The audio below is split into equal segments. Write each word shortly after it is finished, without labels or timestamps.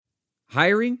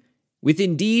Hiring? With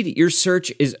Indeed, your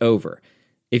search is over.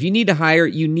 If you need to hire,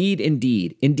 you need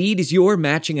Indeed. Indeed is your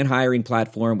matching and hiring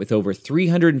platform with over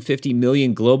 350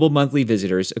 million global monthly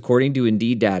visitors, according to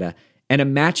Indeed data, and a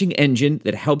matching engine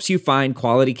that helps you find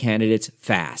quality candidates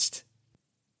fast.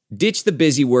 Ditch the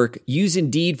busy work. Use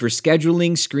Indeed for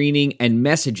scheduling, screening, and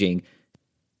messaging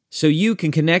so you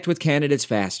can connect with candidates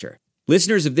faster.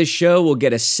 Listeners of this show will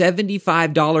get a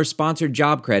 $75 sponsored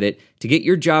job credit to get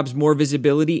your jobs more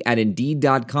visibility at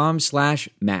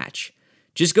Indeed.com/match.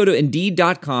 Just go to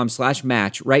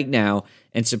Indeed.com/match right now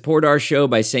and support our show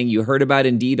by saying you heard about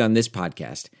Indeed on this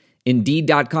podcast.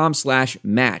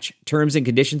 Indeed.com/match. Terms and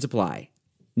conditions apply.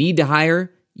 Need to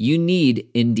hire? You need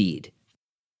Indeed.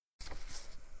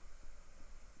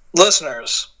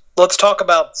 Listeners, let's talk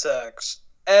about sex.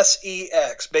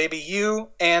 SEX, baby, you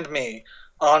and me,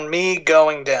 on Me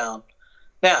Going Down.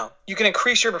 Now, you can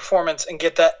increase your performance and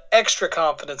get that extra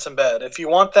confidence in bed. If you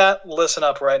want that, listen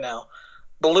up right now.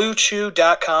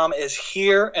 BlueChew.com is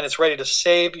here, and it's ready to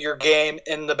save your game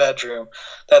in the bedroom.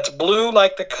 That's blue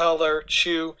like the color,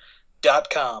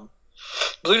 chew.com.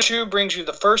 Blue Chew brings you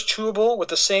the first chewable with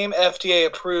the same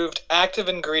FDA-approved active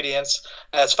ingredients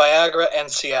as Viagra and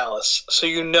Cialis, so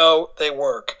you know they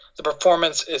work. The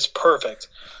performance is perfect.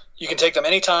 You can take them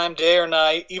anytime, day or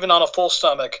night, even on a full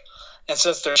stomach. And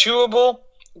since they're chewable,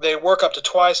 they work up to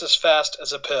twice as fast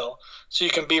as a pill. So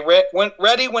you can be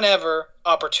ready whenever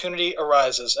opportunity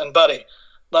arises. And buddy,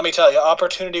 let me tell you,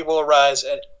 opportunity will arise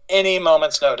at any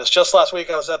moment's notice. Just last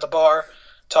week I was at the bar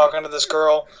talking to this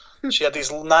girl. She had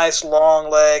these nice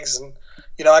long legs, and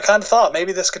I kind of thought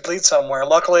maybe this could lead somewhere.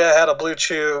 Luckily, I had a Blue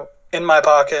Chew in my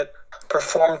pocket,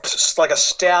 performed like a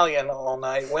stallion all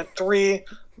night, went 3,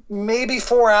 maybe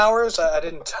 4 hours. I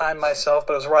didn't time myself,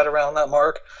 but it was right around that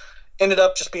mark. Ended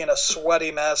up just being a sweaty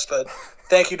mess, but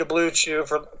thank you to Blue Chew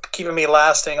for keeping me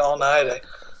lasting all night.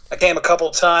 I came a couple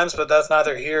of times, but that's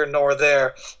neither here nor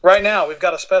there. Right now, we've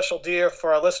got a special deal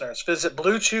for our listeners. Visit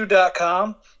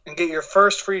BlueChew.com and get your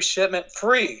first free shipment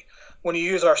free when you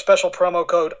use our special promo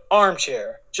code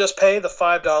ARMCHAIR. Just pay the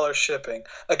 $5 shipping.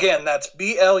 Again, that's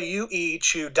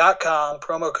BLUEChew.com,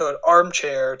 promo code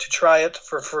ARMCHAIR to try it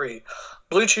for free.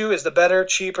 Blue Chew is the better,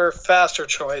 cheaper, faster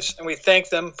choice, and we thank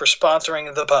them for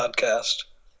sponsoring the podcast.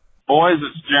 Boys,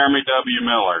 it's Jeremy W.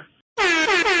 Miller.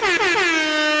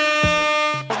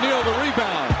 Neal the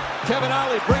rebound. Kevin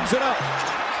Ollie brings it up.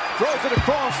 Throws it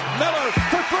across. Miller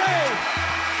for three.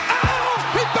 Oh!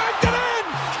 He backed it in!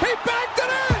 He backed it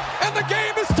in! And the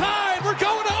game is tied. We're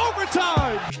going to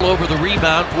overtime. Over the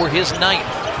rebound for his ninth.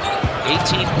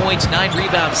 18 points, 9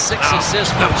 rebounds, 6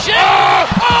 assists for Jay.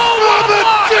 Oh, what a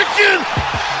block! Chicken!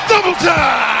 Double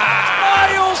time!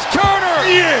 Miles Turner!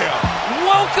 Yeah!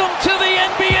 Welcome to the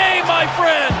NBA, my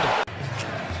friend!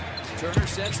 Turner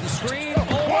sets the screen. No!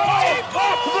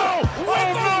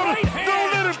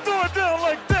 Don't let him throw it down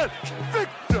like that!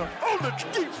 Victor on the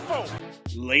deep phone!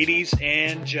 Ladies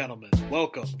and gentlemen,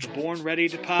 welcome to Born Ready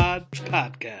to Pod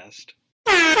podcast.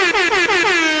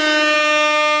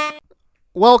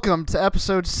 Welcome to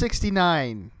episode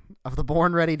 69 of the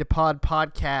Born Ready to Pod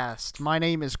podcast. My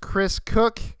name is Chris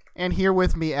Cook, and here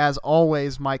with me, as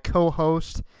always, my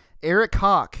co-host, Eric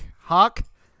Hawk. Hawk,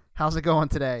 how's it going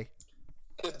today?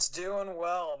 It's doing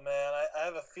well, man. I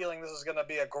have a feeling this is going to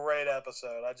be a great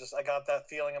episode. I got that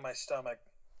feeling in my stomach.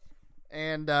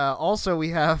 And also, we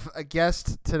have a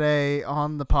guest today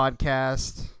on the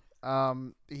podcast.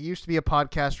 He used to be a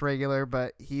podcast regular,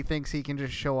 but he thinks he can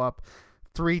just show up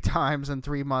 3 times in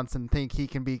 3 months and think he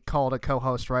can be called a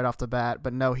co-host right off the bat.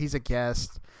 But no, he's a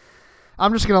guest.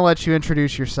 I'm just going to let you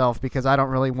introduce yourself because I don't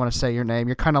really want to say your name.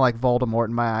 You're kind of like Voldemort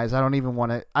in my eyes. I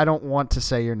don't want to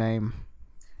say your name.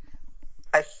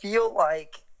 I feel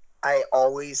like I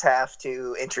always have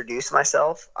to introduce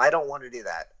myself. I don't want to do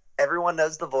that. Everyone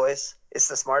knows the voice. It's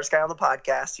the smartest guy on the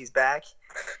podcast. He's back.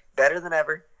 Better than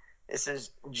ever. This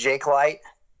is Jake Light.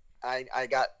 I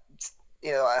got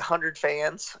 100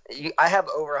 fans. I have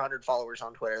over 100 followers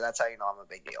on Twitter. That's how you know I'm a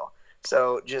big deal.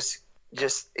 So just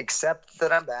accept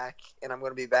that I'm back, and I'm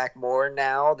going to be back more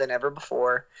now than ever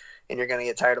before, and you're going to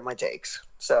get tired of my takes.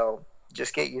 So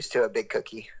just get used to it, big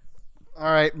cookie.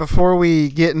 All right, before we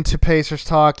get into Pacers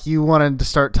talk, you wanted to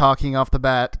start talking off the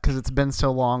bat because it's been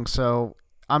so long, so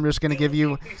I'm just going to give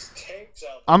you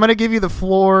the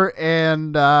floor,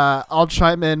 and I'll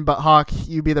chime in, but Hawk,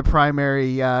 you be the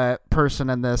primary person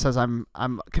in this as I'm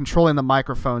controlling the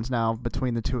microphones now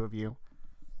between the two of you.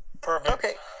 Perfect.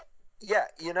 Okay. Yeah,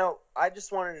 I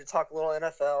just wanted to talk a little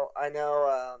NFL. I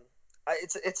know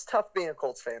it's tough being a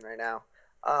Colts fan right now.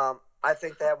 I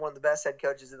think they have one of the best head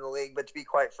coaches in the league, but to be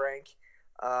quite frank,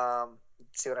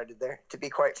 See what I did there? To be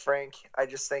quite frank, I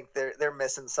just think they're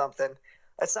missing something.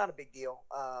 It's not a big deal.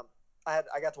 I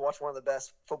got to watch one of the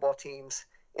best football teams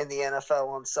in the NFL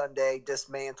on Sunday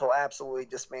absolutely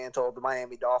dismantle the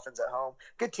Miami Dolphins at home.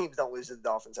 Good teams don't lose to the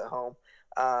Dolphins at home.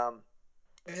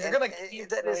 You're gonna keep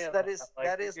that is what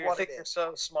what it You're is.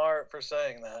 so smart for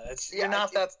saying that. You're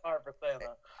not that smart for saying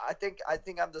that. I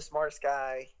think I'm the smartest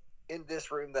guy in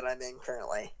this room that I'm in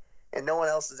currently, and no one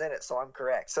else is in it, so I'm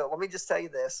correct. So let me just tell you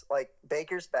this: like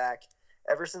Baker's back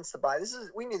ever since the bye.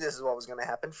 We knew this is what was going to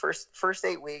happen. First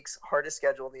 8 weeks, hardest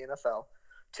schedule in the NFL.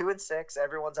 2-6,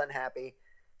 everyone's unhappy.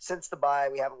 Since the bye,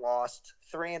 we haven't lost.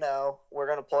 3-0. We're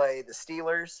going to play the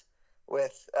Steelers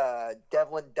with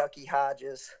Devlin Ducky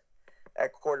Hodges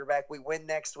at quarterback. We win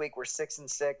next week. We're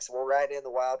 6-6. We're right in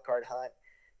the wild card hunt,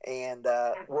 and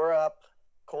we're up.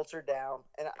 Colts are down,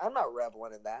 and I'm not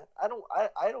reveling in that. I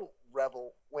don't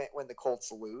revel when the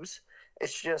Colts lose.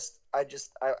 It's just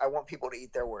I want people to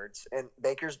eat their words. And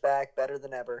Baker's back, better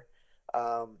than ever.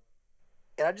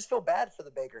 And I just feel bad for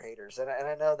the Baker haters. And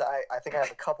I know that I think I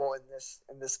have a couple in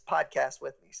this podcast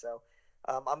with me. So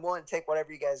I'm willing to take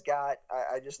whatever you guys got.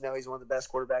 I just know he's one of the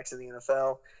best quarterbacks in the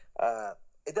NFL.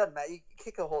 It doesn't matter. You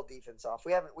kick the whole defense off.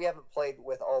 We haven't played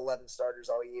with all 11 starters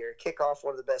all year. Kick off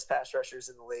one of the best pass rushers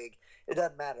in the league. It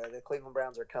doesn't matter. The Cleveland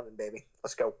Browns are coming, baby.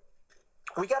 Let's go.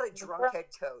 We got a drunk head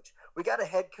coach. We got a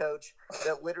head coach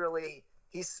that literally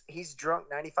he's drunk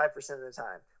 95% of the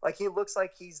time. Like he looks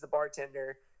like he's the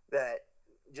bartender that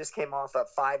just came off a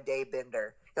 5-day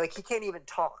bender. Like he can't even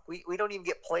talk. We don't even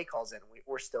get play calls in.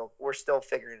 We're still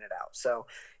figuring it out. So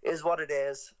it is what it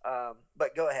is.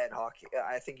 But go ahead, Hawk.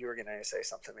 I think you were going to say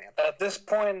something, man. At this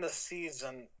point in the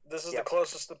season, this is the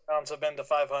closest the Browns have been to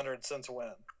 500 since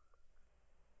when?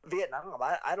 Vietnam.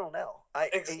 I don't know.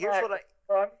 Exactly. Here's what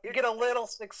you get a little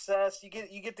success. You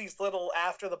get these little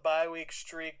after the bye week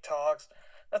streak talks.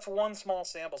 That's one small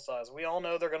sample size. We all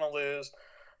know they're going to lose.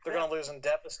 They're going to lose in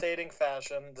devastating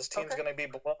fashion. This team's going to be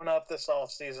blown up this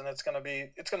offseason. It's going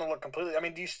to look completely. I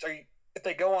mean, if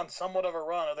they go on somewhat of a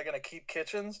run, are they going to keep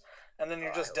Kitchens? And then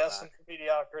you're just destined for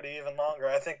mediocrity even longer.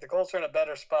 I think the Colts are in a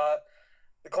better spot.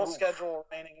 The Colts' schedule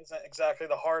remaining isn't exactly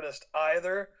the hardest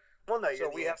either. Well, no, so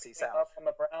we have to pick up on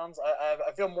the Browns.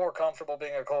 I feel more comfortable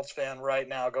being a Colts fan right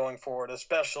now going forward,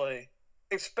 especially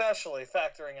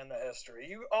factoring in the history.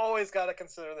 You always got to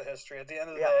consider the history. At the end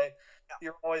of the day,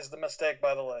 you're always the mistake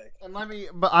by the lake. And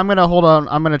but I'm gonna hold on.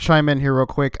 I'm gonna chime in here real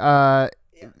quick.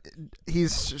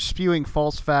 He's spewing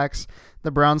false facts.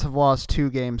 The Browns have lost 2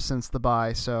 games since the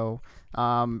bye, so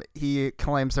he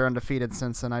claims they're undefeated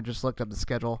since then. I just looked up the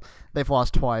schedule. They've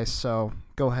lost twice, so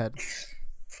go ahead.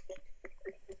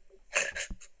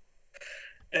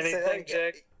 Anything,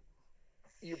 Jake?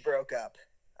 You broke up.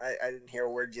 I didn't hear a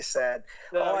word you said.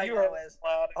 No, all I you know were is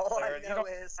loud and all clear. I know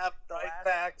is the last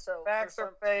facts. So facts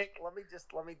are fake. Let me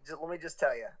just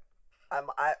tell you,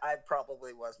 I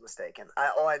probably was mistaken.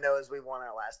 All I know is we won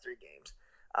our last 3 games.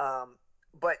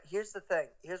 But here's the thing.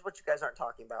 Here's what you guys aren't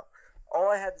talking about. All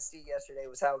I had to see yesterday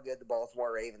was how good the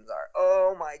Baltimore Ravens are.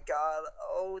 Oh, my God.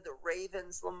 Oh, the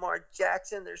Ravens, Lamar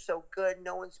Jackson, they're so good.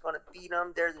 No one's going to beat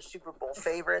them. They're the Super Bowl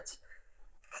favorites.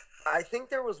 I think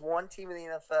there was one team in the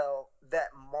NFL that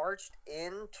marched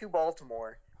into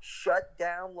Baltimore, shut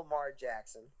down Lamar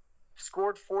Jackson,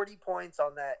 scored 40 points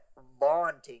on that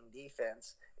vaunting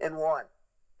defense, and won.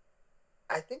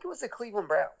 I think it was the Cleveland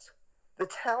Browns. The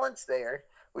talent's there.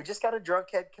 We just got a drunk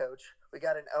head coach. We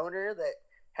got an owner that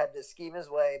had to scheme his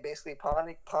way, basically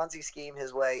Ponzi scheme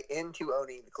his way into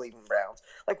owning the Cleveland Browns.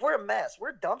 Like, we're a mess. We're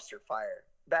a dumpster fire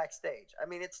backstage. I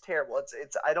mean, it's terrible.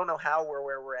 It's I don't know how we're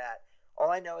where we're at. All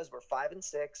I know is we're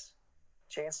 5-6,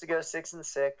 chance to go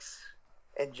 6-6,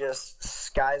 and just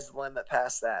sky's the limit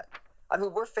past that. I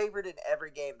mean, we're favored in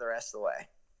every game the rest of the way.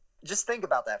 Just think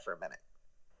about that for a minute.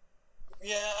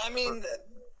 Yeah, I mean,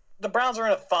 the Browns are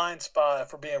in a fine spot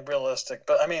if we're being realistic.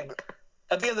 But, I mean,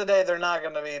 at the end of the day, they're not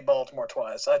going to beat Baltimore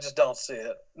twice. I just don't see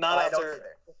it. Not after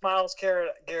Myles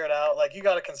Garrett out. Like, you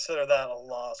got to consider that a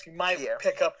loss. You might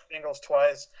pick up the Bengals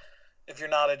twice if you're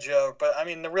not a joke. But, I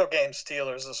mean, the real game's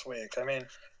Steelers this week. I mean,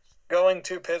 going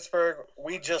to Pittsburgh,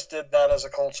 we just did that as a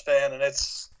Colts fan, and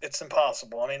it's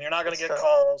impossible. I mean, you're not going to get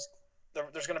calls.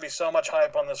 There's going to be so much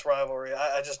hype on this rivalry.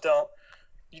 I just don't.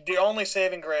 The only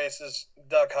saving grace is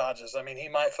Duck Hodges. I mean, he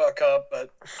might fuck up, but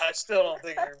I still don't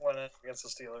think you're winning against the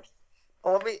Steelers.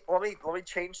 Well, let me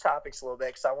change topics a little bit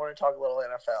because I want to talk a little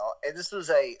NFL. And this was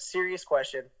a serious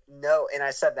question. No, and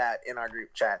I said that in our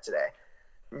group chat today.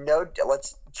 No,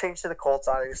 let's change to the Colts.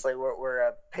 Obviously, we're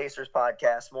a Pacers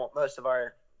podcast. Most of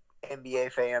our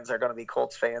NBA fans are going to be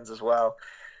Colts fans as well.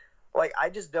 Like, I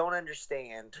just don't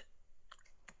understand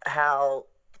how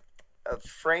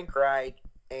Frank Reich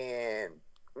and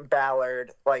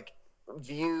Ballard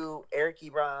view Eric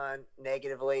Ebron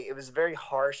negatively. It was a very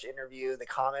harsh interview. The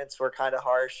comments were kind of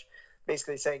harsh,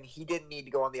 basically saying he didn't need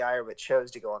to go on the IR but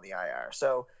chose to go on the IR.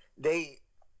 So they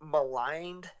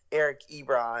maligned Eric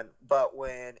Ebron, but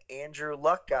when Andrew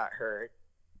Luck got hurt,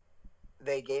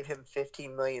 they gave him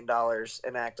 $15 million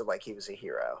and acted like he was a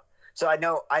hero. So I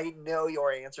know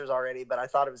your answers already, but I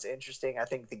thought it was interesting. I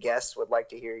think the guests would like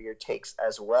to hear your takes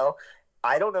as well.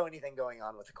 I don't know anything going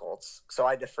on with the Colts, so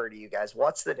I defer to you guys.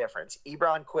 What's the difference?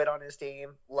 Ebron quit on his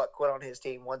team. Luck quit on his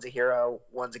team. One's a hero.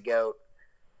 One's a GOAT.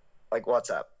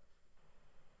 What's up?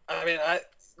 I mean,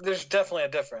 there's definitely a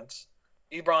difference.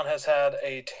 Ebron has had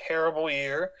a terrible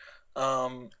year,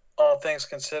 all things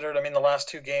considered. I mean, the last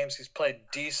 2 games he's played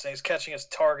decent. He's catching his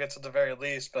targets at the very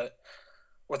least, but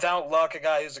without Luck, a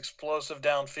guy who's explosive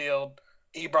downfield,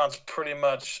 Ebron's pretty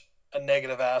much a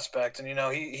negative aspect. And,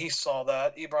 he saw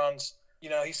that. Ebron's,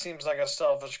 he seems like a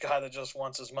selfish guy that just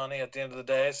wants his money at the end of the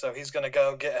day. So he's going to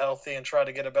go get healthy and try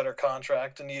to get a better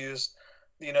contract and use,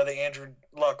 the Andrew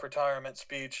Luck retirement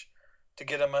speech to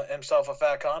get himself a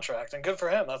fat contract. And good for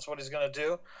him. That's what he's going to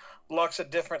do. Luck's a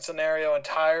different scenario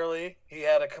entirely. He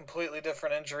had a completely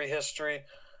different injury history.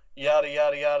 Yada,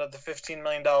 yada, yada. The $15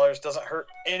 million doesn't hurt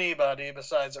anybody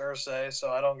besides Irsay, so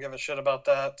I don't give a shit about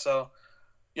that. So,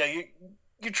 yeah,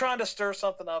 you're trying to stir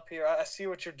something up here. I see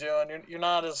what you're doing. You're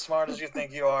not as smart as you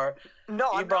think you are.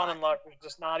 No, Ebron and Luck are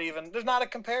just not even – there's not a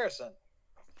comparison.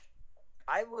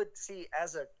 I would see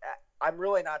I'm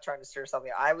really not trying to stir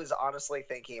something. I was honestly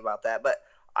thinking about that, but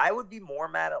I would be more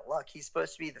mad at Luck. He's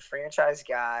supposed to be the franchise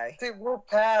guy. Dude, we're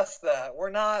past that. We're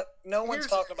not – no one's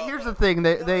talking about Here's that. the thing.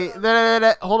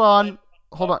 Hold on.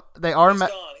 They are He's gone.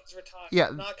 He's retired. Yeah.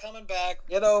 He's not coming back.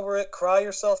 Get over it. Cry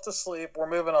yourself to sleep. We're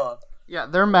moving on. Yeah,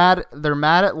 they're mad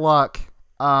at Luck,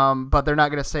 but they're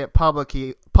not going to say it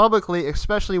publicly,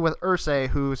 especially with Irsay,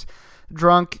 who's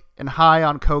drunk and high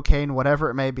on cocaine, whatever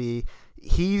it may be.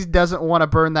 He doesn't want to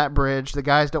burn that bridge. The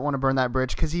guys don't want to burn that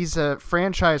bridge because he's a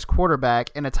franchise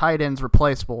quarterback and a tight end's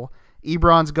replaceable.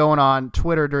 Ebron's going on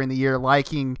Twitter during the year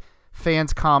liking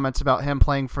fans' comments about him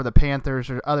playing for the Panthers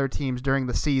or other teams during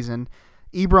the season.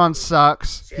 Ebron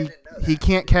sucks. He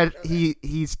can't catch.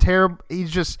 He's terrible.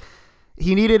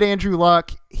 He needed Andrew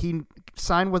Luck. He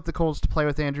signed with the Colts to play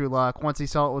with Andrew Luck. Once he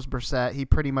saw it was Brissett, he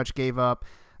pretty much gave up.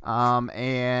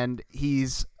 And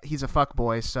he's a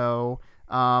fuckboy. So.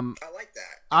 I like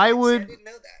that. I would. I didn't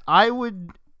know that.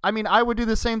 I would do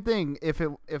the same thing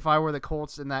if I were the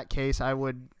Colts in that case. I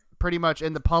would pretty much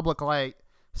in the public light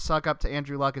suck up to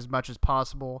Andrew Luck as much as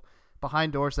possible.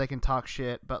 Behind doors, they can talk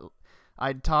shit, but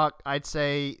I'd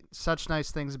say such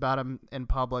nice things about him in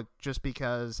public just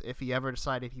because if he ever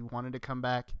decided he wanted to come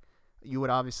back, you would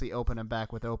obviously open him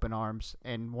back with open arms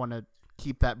and want to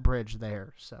keep that bridge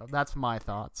there. So that's my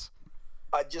thoughts.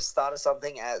 I just thought of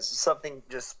something as something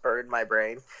just spurred my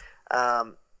brain.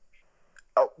 How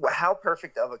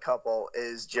perfect of a couple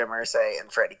is Jim Irsay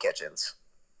and Freddie Kitchens?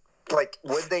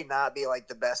 Would they not be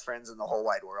the best friends in the whole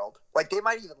wide world? They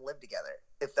might even live together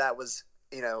if that was,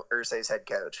 Irsay's head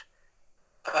coach.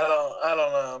 I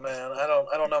don't know, man.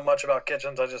 I don't know much about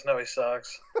Kitchens. I just know he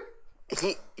sucks.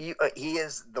 He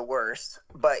is the worst,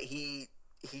 but he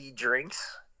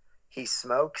drinks, he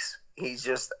smokes. He's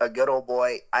just a good old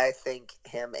boy. I think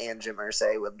him and Jim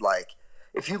Irsay would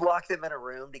if you lock them in a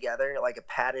room together, a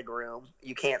padded room,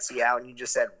 you can't see out, and you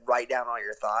just said write down all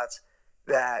your thoughts,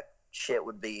 that shit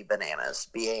would be bananas.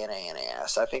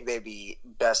 B-A-N-A-N-A-S. I think they'd be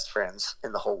best friends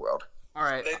in the whole world. All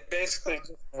right. They basically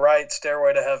just write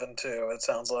Stairway to Heaven too. It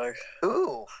sounds like.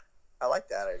 Ooh, I like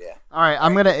that idea. All right,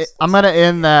 I'm gonna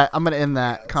end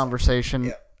that conversation.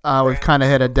 Yep. We've kind of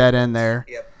hit a dead end there.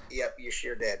 Yep, you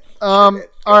sure did. All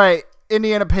right.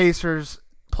 Indiana Pacers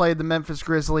played the Memphis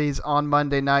Grizzlies on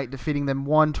Monday night, defeating them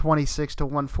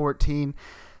 126-114.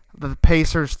 The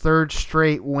Pacers' third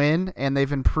straight win, and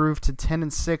they've improved to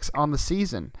 10-6 on the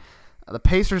season. The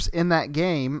Pacers in that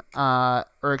game, so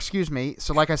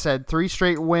like I said, 3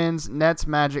 straight wins, Nets,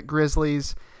 Magic,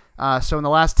 Grizzlies. So in the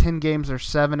last 10 games, they're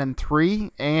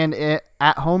 7-3, and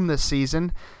at home this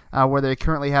season, where they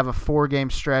currently have a 4-game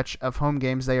stretch of home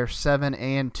games, they are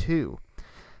 7-2.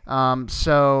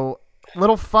 So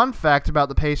little fun fact about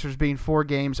the Pacers being 4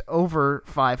 games over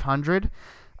 500.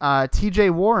 T.J.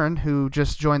 Warren, who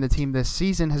just joined the team this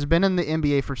season, has been in the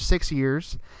NBA for 6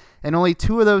 years, and only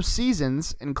 2 of those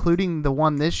seasons, including the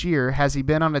one this year, has he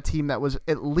been on a team that was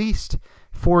at least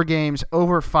 4 games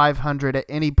over 500 at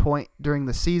any point during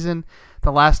the season,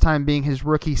 the last time being his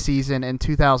rookie season in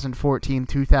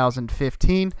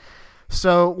 2014-2015.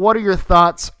 So what are your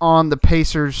thoughts on the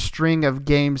Pacers' string of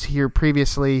games here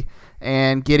previously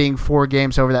and getting 4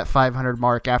 games over that 500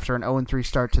 mark after an 0-3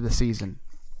 start to the season?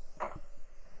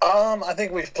 I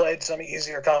think we've played some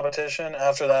easier competition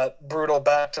after that brutal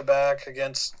back-to-back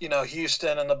against,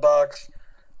 Houston and the Bucks.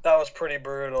 That was pretty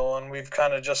brutal, and we've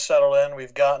kind of just settled in.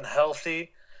 We've gotten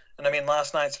healthy. And,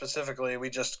 last night specifically, we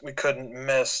couldn't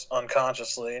miss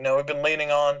unconsciously. We've been leaning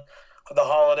on the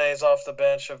holidays off the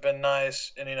bench have been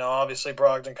nice. And, obviously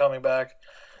Brogdon coming back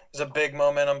is a big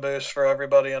momentum boost for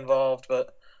everybody involved.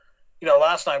 But,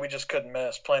 last night we just couldn't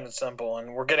miss, plain and simple.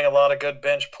 And we're getting a lot of good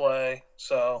bench play.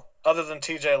 So other than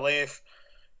TJ Leaf,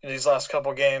 these last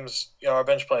couple games, our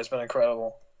bench play has been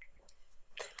incredible.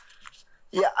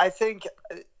 Yeah, I think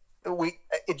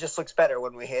it just looks better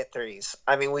when we hit threes.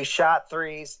 We shot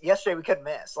threes. Yesterday we couldn't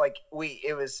miss.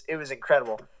 It was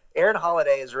incredible. Aaron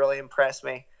Holiday has really impressed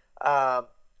me. I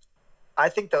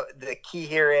think the key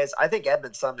here is I think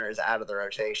Edmund Sumner is out of the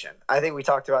rotation. I think we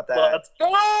talked about that. Let's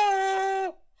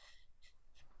go!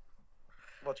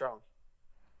 What's wrong?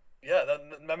 Yeah,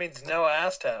 that means no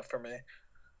ass tap for me.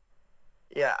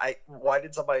 Yeah, why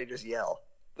did somebody just yell?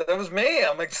 That was me.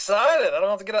 I'm excited. I don't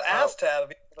have to get an ass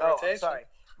tab. I'm sorry.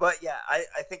 But, yeah, I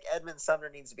think Edmund Sumner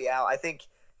needs to be out. I think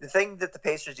the thing that the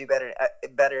Pacers do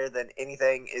better than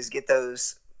anything is get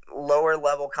those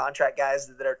lower-level contract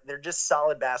guys they're just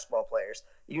solid basketball players.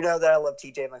 You know that I love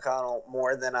T.J. McConnell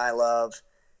more than I love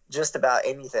just about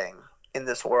anything in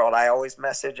this world. I always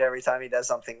message every time he does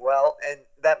something well, and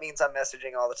that means I'm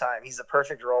messaging all the time. He's a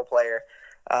perfect role player.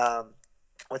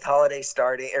 With Holiday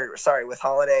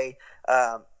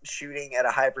shooting at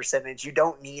a high percentage, you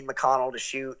don't need McConnell to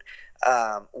shoot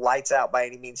lights out by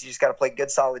any means. You just got to play good,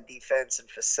 solid defense and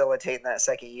facilitate in that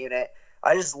second unit.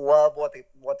 I just love what the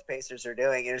Pacers are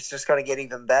doing, and it's just going to get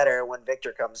even better when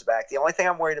Victor comes back. The only thing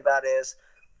I'm worried about is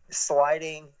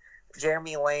sliding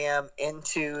Jeremy Lamb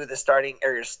into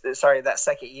the that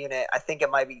second unit. I think it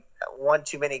might be one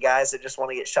too many guys that just want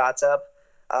to get shots up.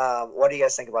 What do you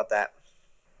guys think about that?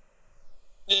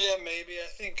 Yeah, maybe. I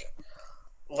think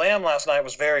Lamb last night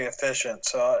was very efficient,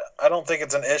 so I don't think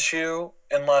it's an issue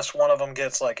unless one of them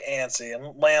gets antsy.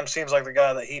 And Lamb seems like the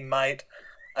guy that he might.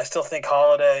 I still think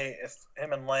Holiday, if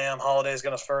him and Holiday is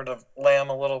going to defer to Lamb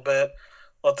a little bit,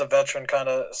 let the veteran kind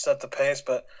of set the pace.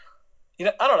 But,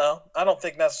 I don't know. I don't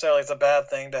think necessarily it's a bad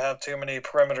thing to have too many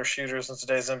perimeter shooters in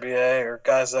today's NBA or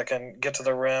guys that can get to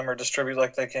the rim or distribute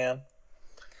like they can.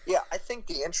 Yeah, I think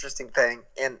the interesting thing,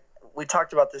 and we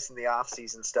talked about this in the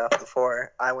off-season stuff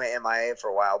before I went MIA for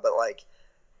a while, but,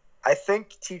 I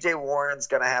think TJ Warren's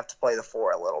going to have to play the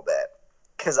 4 a little bit.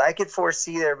 Because I could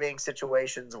foresee there being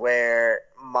situations where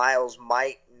Miles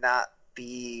might not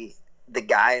be the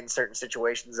guy in certain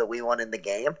situations that we want in the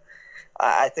game.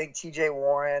 I think T.J.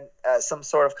 Warren, some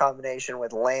sort of combination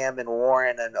with Lamb and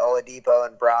Warren and Oladipo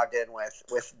and Brogdon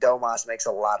with Domas makes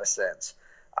a lot of sense.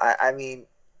 I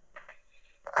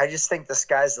just think the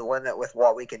sky's the limit with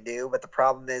what we can do, but the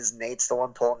problem is Nate's the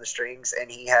one pulling the strings,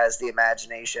 and he has the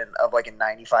imagination of a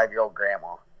 95-year-old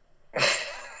grandma.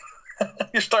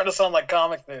 You're starting to sound like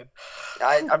comic dude.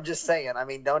 I'm just saying.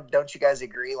 Don't you guys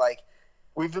agree?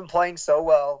 We've been playing so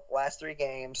well last 3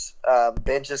 games.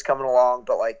 Bench is coming along,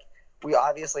 but we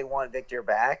obviously want Victor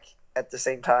back. At the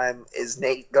same time, is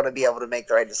Nate going to be able to make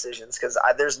the right decisions? Because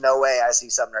there's no way I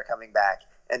see Sumner coming back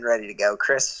and ready to go.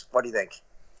 Chris, what do you think?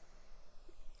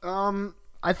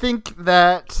 I think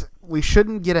that we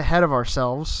shouldn't get ahead of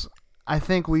ourselves. I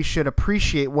think we should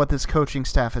appreciate what this coaching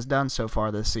staff has done so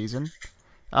far this season.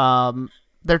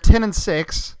 They're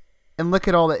 10-6, and look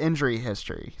at all the injury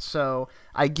history. So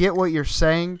I get what you're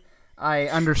saying. I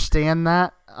understand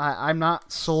that. I'm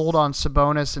not sold on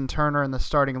Sabonis and Turner in the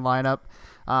starting lineup,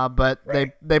 but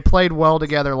right. they played well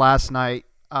together last night.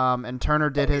 And Turner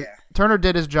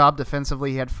did his job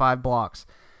defensively. He had 5 blocks.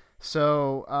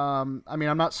 So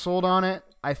I'm not sold on it.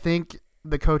 I think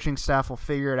the coaching staff will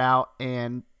figure it out,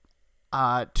 and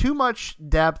too much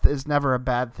depth is never a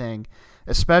bad thing,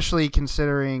 especially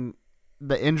considering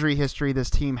the injury history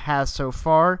this team has so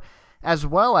far, as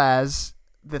well as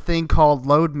the thing called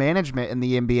load management in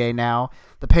the NBA now.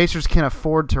 The Pacers can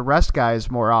afford to rest guys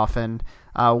more often,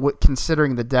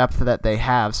 considering the depth that they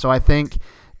have. So I think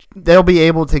they'll be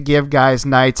able to give guys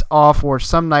nights off, or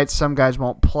some nights some guys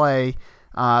won't play.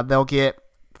 They'll get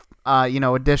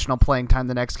additional playing time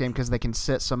the next game because they can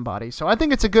sit somebody. So I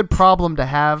think it's a good problem to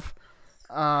have.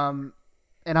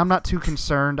 And I'm not too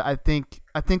concerned. I think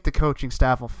the coaching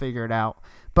staff will figure it out.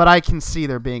 But I can see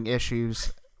there being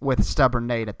issues with stubborn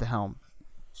Nate at the helm.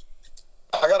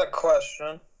 I got a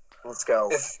question. Let's go.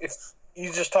 If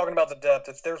you're just talking about the depth,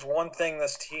 if there's one thing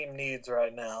this team needs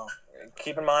right now,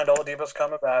 keep in mind Oladipo's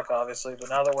coming back, obviously, but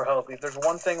now that we're healthy, if there's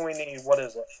one thing we need, what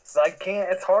is it?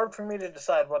 It's hard for me to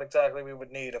decide what exactly we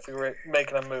would need if we were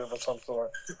making a move of some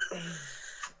sort.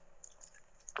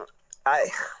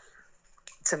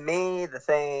 To me, the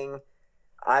thing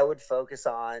I would focus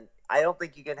on, I don't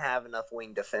think you can have enough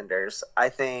wing defenders. I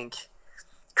think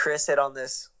Chris hit on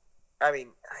this. I mean,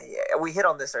 we hit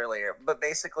on this earlier, but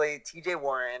basically TJ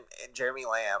Warren and Jeremy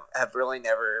Lamb have really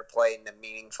never played in a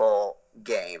meaningful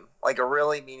game, like a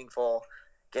really meaningful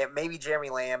game. Maybe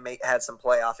Jeremy Lamb had some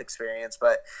playoff experience,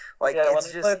 but like when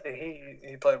he played the Heat,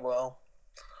 he played well.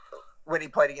 When he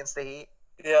played against the Heat?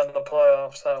 Yeah, in the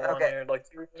playoffs that 1 year, like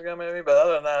 2 years ago maybe, but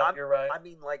other than that, you're right. I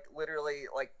mean, like literally,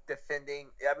 like defending.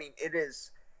 I mean,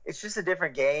 it's just a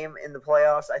different game in the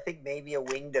playoffs. I think maybe a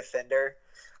wing defender.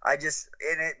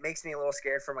 It makes me a little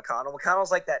scared for McConnell.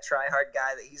 McConnell's like that try-hard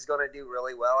guy that he's going to do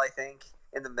really well, I think,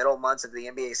 in the middle months of the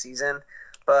NBA season.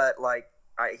 But, like,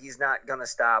 he's not going to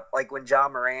stop. Like, when Ja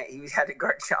Morant, he had to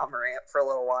guard Ja Morant for a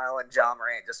little while, and Ja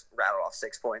Morant just rattled off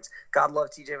 6 points. God love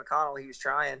TJ McConnell. He was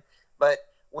trying. But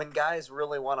when guys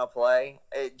really want to play,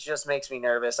 it just makes me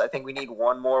nervous. I think we need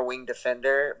one more wing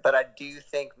defender, but I do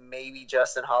think maybe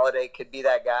Justin Holiday could be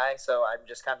that guy, so I'm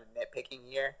just kind of nitpicking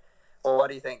here. Well, what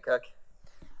do you think, Cook?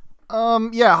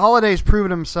 Yeah, Holiday's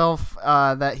proven himself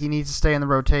that he needs to stay in the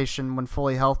rotation when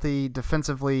fully healthy.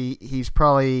 Defensively,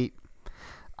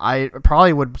 I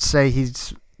probably would say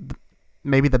he's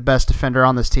maybe the best defender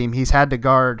on this team. He's had to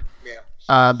guard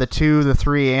the 2, the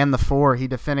 3, and the 4. He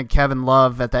defended Kevin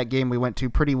Love at that game we went to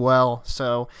pretty well.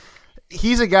 So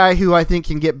he's a guy who I think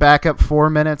can get back up 4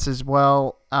 minutes as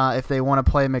well if they want to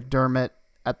play McDermott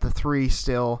at the 3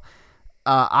 still.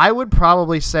 I would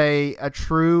probably say a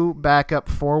true backup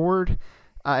forward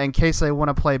in case they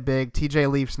want to play big.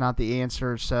 TJ Leaf's not the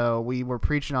answer, so we were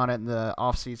preaching on it in the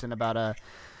offseason about a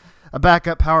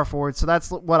backup power forward. So that's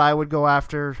what I would go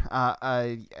after,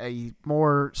 a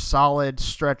more solid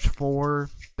stretch 4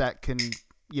 that can,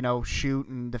 shoot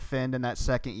and defend in that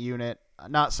second unit.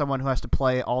 Not someone who has to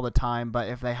play all the time, but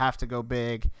if they have to go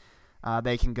big,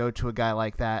 they can go to a guy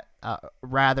like that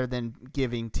rather than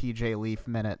giving TJ Leaf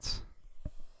minutes.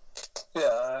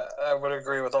 Yeah, I would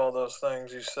agree with all those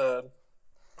things you said.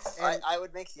 I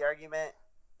would make the argument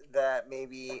that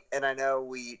maybe, and I know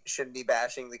we shouldn't be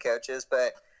bashing the coaches,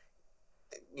 but,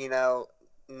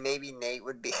 maybe Nate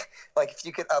would be, like, if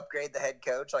you could upgrade the head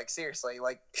coach, like, seriously,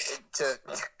 like,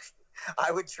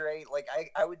 I would trade, like,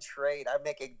 I'd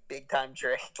make a big-time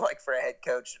trade, like, for a head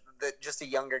coach, just a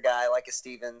younger guy like a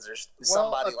Stevens or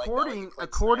somebody like that.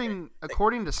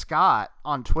 According to Scott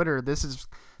on Twitter, this is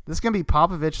going to be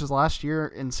Popovich's last year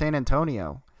in San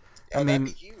Antonio. That'd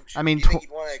be huge. You think he'd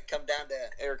want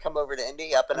to come over to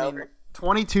Indy, over?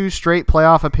 22 straight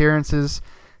playoff appearances,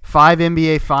 5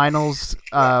 NBA Finals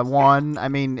won. I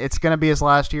mean, it's going to be his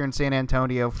last year in San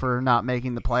Antonio for not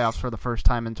making the playoffs for the first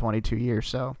time in 22 years.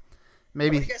 So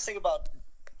maybe. What do you guys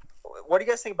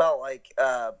think about like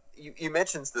you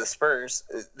mentioned the Spurs?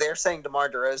 They're saying DeMar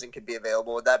DeRozan could be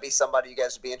available. Would that be somebody you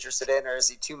guys would be interested in, or is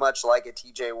he too much like a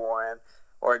TJ Warren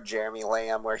or Jeremy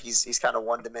Lamb, where he's kind of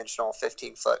one-dimensional,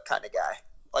 15-foot kind of guy?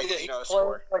 Like, a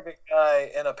scorer. Like a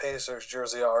guy in a Pacers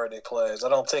jersey already plays. I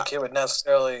don't think he would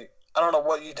necessarily – I don't know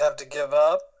what you'd have to give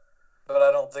up, but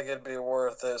I don't think it'd be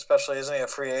worth it, especially isn't he a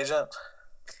free agent?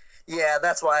 Yeah,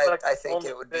 that's why I think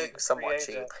it would be somewhat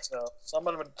cheap. So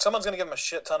someone's going to give him a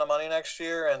shit ton of money next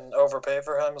year and overpay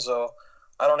for him, so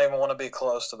I don't even want to be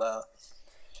close to that.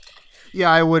 Yeah,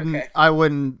 I wouldn't. Okay. I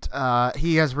wouldn't.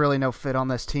 He has really no fit on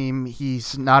this team.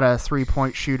 He's not a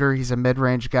three-point shooter. He's a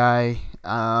mid-range guy,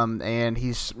 and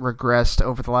he's regressed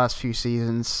over the last few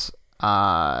seasons.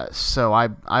 So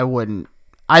I wouldn't.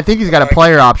 I think he's got a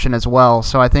player option as well,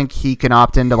 so I think he can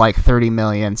opt into like $30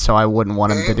 million. So I wouldn't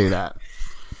want him to do that.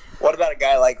 What about a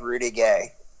guy like Rudy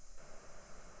Gay?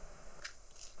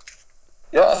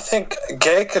 Yeah, I think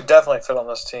Gay could definitely fit on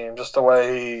this team. Just the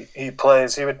way he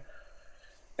plays, it'd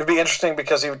be interesting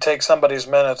because he would take somebody's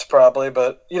minutes probably,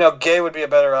 but Gay would be a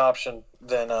better option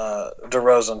than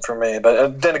DeRozan for me.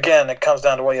 But then again, it comes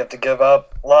down to what you have to give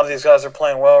up. A lot of these guys are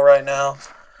playing well right now.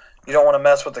 You don't want to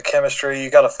mess with the chemistry.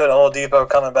 You got to fit Oladipo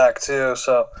coming back too.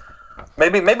 So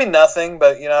maybe nothing,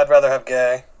 but I'd rather have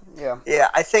Gay. Yeah.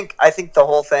 I think the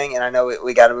whole thing, and I know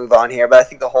we got to move on here, but I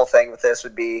think the whole thing with this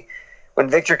would be when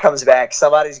Victor comes back,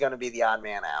 somebody's going to be the odd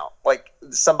man out. Like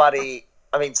somebody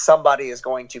is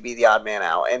going to be the odd man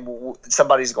out, and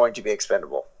somebody's going to be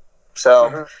expendable.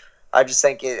 So I just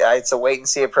think it's a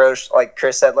wait-and-see approach. Like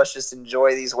Chris said, let's just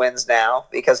enjoy these wins now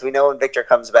because we know when Victor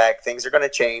comes back, things are going to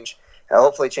change, and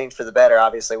hopefully change for the better.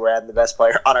 Obviously, we're adding the best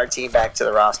player on our team back to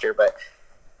the roster, but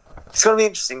It's going to be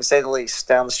interesting, to say the least,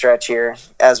 down the stretch here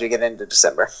as we get into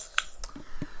December.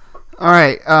 All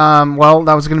right. Well,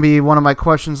 that was going to be one of my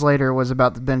questions later, was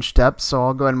about the bench depth, so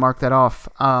I'll go ahead and mark that off.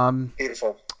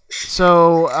 Beautiful.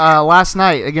 So last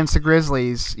night against the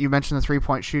Grizzlies, you mentioned the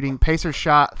three-point shooting. Pacers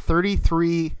shot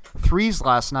 33 threes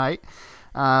last night.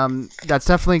 That's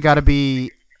definitely got to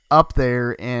be up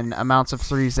there in amounts of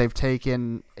threes they've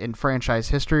taken in franchise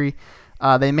history.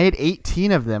 They made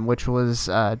 18 of them, which was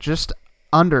just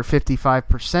under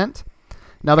 55%.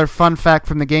 Another fun fact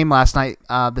from the game last night,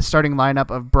 the starting lineup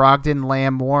of Brogdon,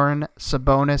 Lamb, Warren,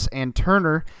 Sabonis, and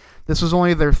Turner, this was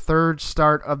only their third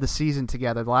start of the season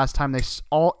together. The last time they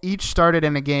each started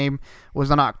in a game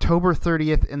was on October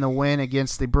 30th in the win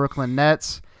against the Brooklyn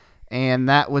Nets, and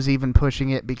that was even pushing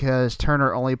it because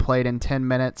Turner only played in 10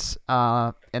 minutes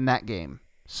in that game.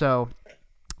 So,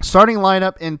 starting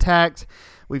lineup intact.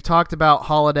 We've talked about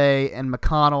Holiday and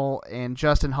McConnell and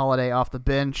Justin Holiday off the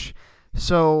bench.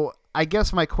 So, I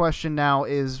guess my question now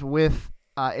is with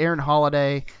Aaron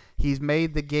Holiday. He's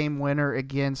made the game winner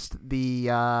against the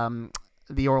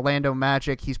Orlando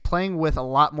Magic. He's playing with a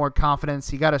lot more confidence.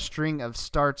 He got a string of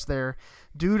starts there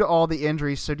due to all the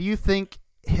injuries. So do you think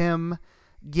him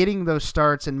getting those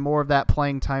starts and more of that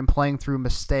playing time, playing through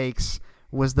mistakes,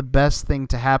 was the best thing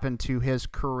to happen to his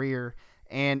career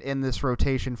and in this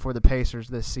rotation for the Pacers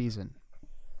this season?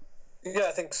 Yeah,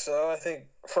 I think so. I think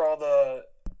for all the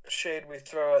shade we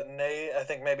throw at Nate, I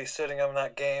think maybe sitting him in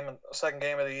that game, second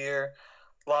game of the year,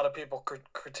 a lot of people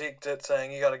critiqued it,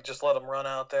 saying you got to just let him run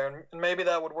out there, and maybe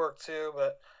that would work too.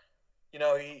 But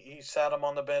he sat him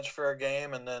on the bench for a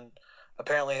game, and then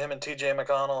apparently him and T.J.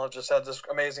 McConnell have just had this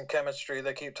amazing chemistry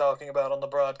they keep talking about on the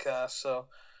broadcast. So,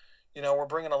 we're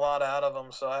bringing a lot out of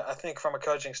him. So I think from a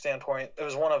coaching standpoint, it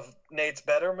was one of Nate's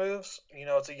better moves.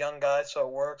 It's a young guy, so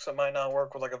it works. It might not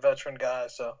work with like a veteran guy.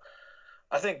 So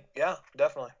I think, yeah,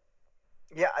 definitely.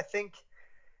 Yeah, I think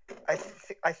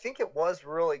it was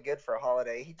really good for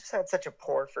Holiday. He just had such a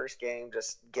poor first game.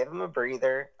 Just give him a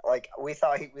breather. Like, we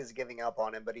thought he was giving up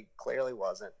on him, but he clearly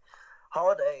wasn't.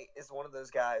 Holiday is one of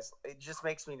those guys. It just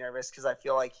makes me nervous because I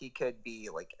feel like he could be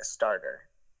like a starter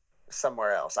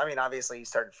somewhere else. I mean, obviously he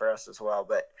started for us as well,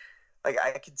 but like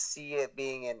I could see it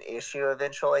being an issue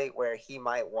eventually where he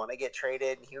might want to get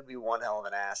traded and he would be one hell of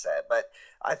an asset. But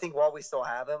I think while we still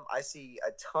have him, I see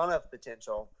a ton of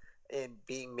potential in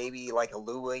being maybe like a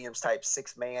Lou Williams type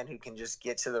 6-man who can just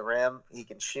get to the rim. He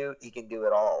can shoot. He can do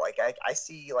it all. Like I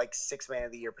see like 6-man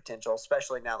of the year potential,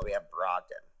 especially now that we have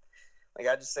Brogdon. Like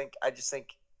I just think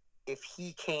if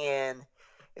he can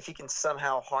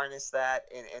somehow harness that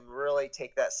and really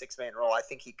take that 6-man role, I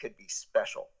think he could be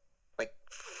special, like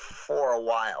for a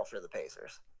while for the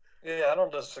Pacers. Yeah, I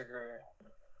don't disagree.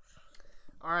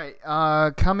 All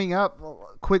right, coming up,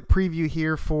 quick preview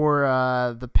here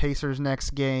for the Pacers'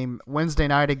 next game, Wednesday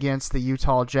night against the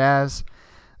Utah Jazz.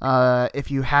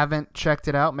 If you haven't checked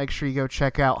it out, make sure you go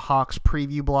check out Hawk's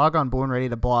preview blog on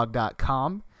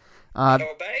bornreadytoblog.com.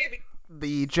 Baby.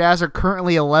 The Jazz are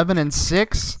currently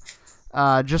 11-6.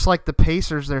 Just like the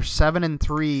Pacers, they're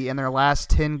 7-3 in their last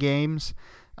 10 games,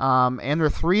 and they're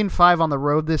 3-5 on the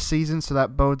road this season, so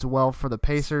that bodes well for the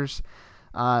Pacers.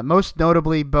 Most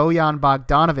notably, Bojan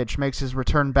Bogdanovic makes his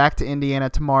return back to Indiana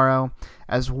tomorrow,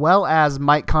 as well as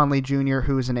Mike Conley Jr.,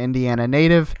 who is an Indiana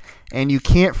native. And you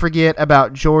can't forget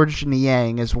about George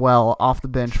Niang as well, off the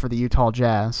bench for the Utah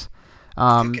Jazz.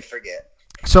 You can forget.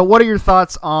 So what are your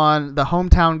thoughts on the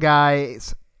hometown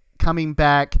guys coming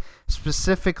back,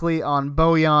 specifically on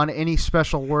Bojan? Any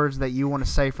special words that you want to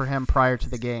say for him prior to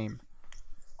the game?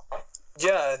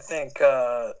 Yeah, I think,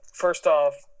 first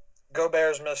off,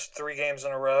 Gobert's missed 3 games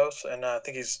in a row, and I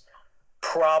think he's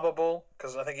probable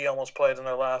because I think he almost played in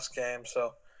their last game,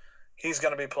 so he's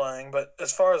going to be playing. But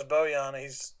as far as Bojan,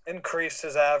 he's increased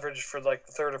his average for like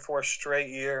the 3rd or 4th straight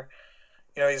year.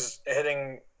 He's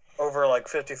hitting over like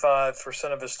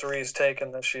 55% of his threes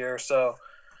taken this year, so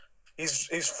he's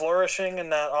flourishing in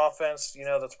that offense.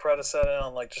 That's predecessing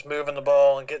on like just moving the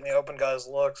ball and getting the open guys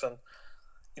looks, and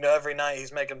every night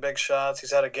he's making big shots.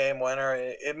 He's had a game winner.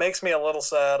 It makes me a little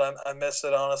sad. I miss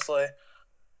it, honestly.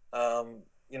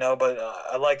 But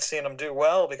I like seeing him do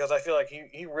well because I feel like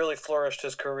he really flourished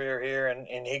his career here, and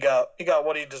he got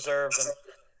what he deserved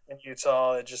in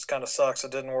Utah. It just kind of sucks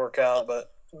it didn't work out,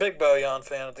 but big Bojan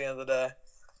fan at the end of the day.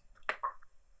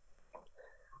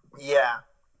 Yeah.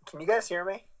 Can you guys hear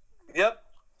me? Yep.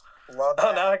 Love that.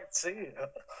 Oh, now I can see you.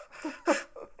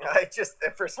 I just,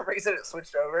 for some reason, it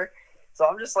switched over. So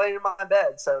I'm just laying in my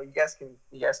bed, so you guys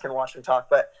can watch me talk.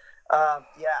 But I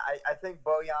think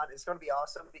Bojan is going to be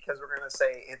awesome because we're going to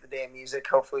say hit the damn music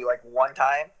hopefully like one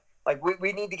time. Like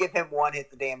we need to give him one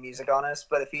hit the damn music on us.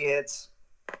 But if he hits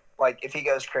Like, if he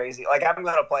goes crazy. Like, I'm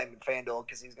going to play him in FanDuel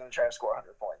because he's going to try to score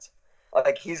 100 points.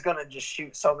 Like, he's going to just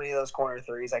shoot so many of those corner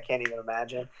threes I can't even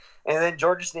imagine. And then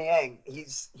Georges Niang,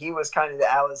 he was kind of the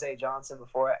Alizé Johnson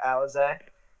before Alizé.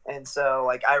 And so,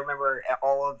 like, I remember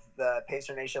all of the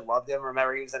Pacer Nation loved him.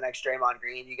 Remember, he was the next Draymond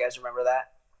Green. You guys remember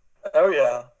that? Oh,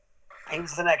 yeah. He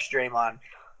was the next Draymond.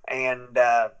 And,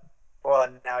 now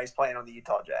he's playing on the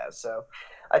Utah Jazz. So,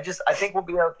 I think we'll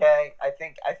be okay. I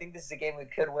think this is a game we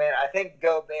could win. I think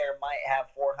Gobert might have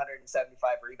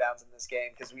 475 rebounds in this game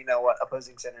because we know what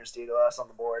opposing centers do to us on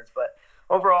the boards. But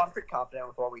overall, I'm pretty confident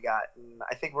with what we got, and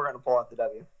I think we're going to pull out the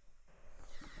W.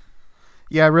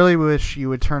 Yeah, I really wish you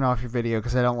would turn off your video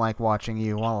because I don't like watching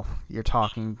you while you're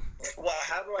talking. Well,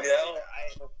 how do I?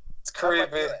 Yeah, it's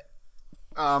creepy.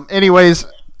 Anyways,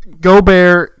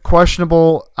 Gobert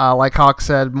questionable, like Hawk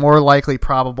said, more likely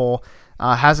probable.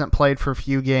 Hasn't played for a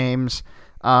few games,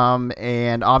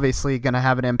 and obviously going to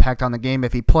have an impact on the game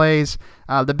if he plays.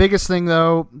 The biggest thing,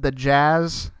 though, the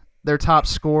Jazz, their top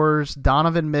scorers,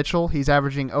 Donovan Mitchell, he's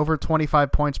averaging over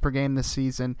 25 points per game this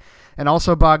season, and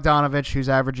also Bogdanovich, who's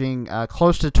averaging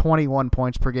close to 21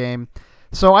 points per game.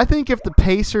 So I think if the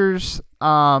Pacers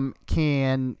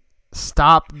can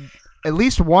stop at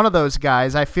least one of those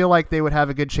guys, I feel like they would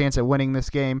have a good chance at winning this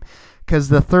game because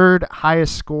the third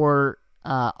highest scorer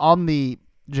on the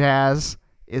Jazz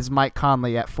is Mike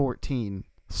Conley at 14.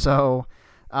 So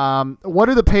what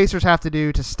do the Pacers have to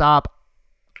do to stop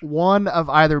one of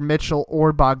either Mitchell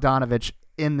or Bogdanovich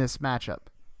in this matchup?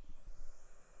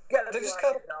 You got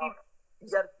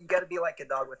to be like a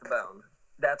dog with a bone.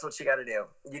 That's what you got to do.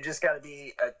 You just got to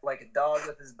be like a dog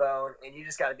with his bone, and you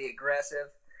just got to be aggressive,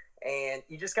 and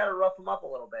you just got to rough him up a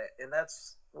little bit, and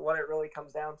that's what it really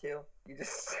comes down to. You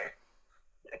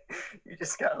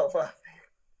just gotta love.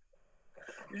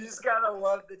 You just gotta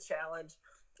love the challenge.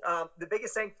 The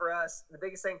biggest thing for us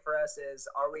is,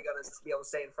 are we gonna be able to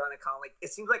stay in front of Conley?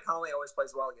 It seems like Conley always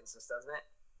plays well against us, doesn't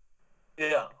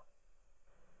it? Yeah.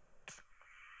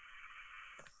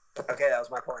 Okay, that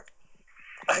was my point.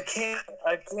 I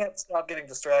can't stop getting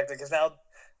distracted because now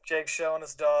Jake's showing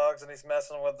his dogs and he's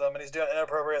messing with them and he's doing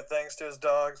inappropriate things to his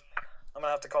dogs. I'm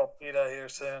gonna have to call PETA here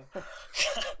soon.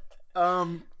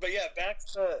 But yeah, back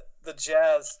to the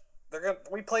Jazz.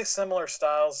 We play similar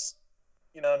styles.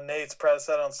 You know, Nate's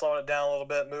predecessor on slowing it down a little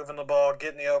bit, moving the ball,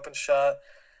 getting the open shot,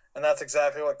 and that's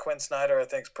exactly what Quinn Snyder, I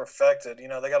think, is perfected. You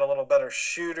know, they got a little better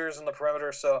shooters in the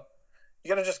perimeter, so you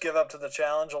got to just give up to the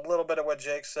challenge. A little bit of what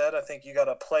Jake said. I think you got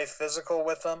to play physical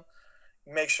with them,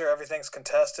 make sure everything's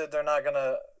contested. They're not going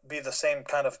to be the same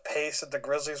kind of pace that the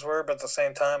Grizzlies were, but at the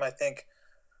same time, I think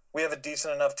we have a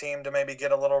decent enough team to maybe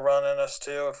get a little run in us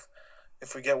too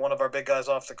if we get one of our big guys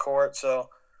off the court. So,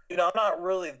 you know, I'm not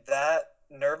really that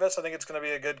nervous. I think it's going to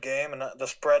be a good game, and the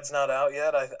spread's not out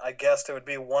yet. I guessed it would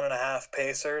be 1.5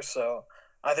 Pacers, so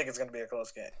I think it's going to be a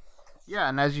close game. Yeah,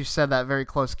 and as you said, that very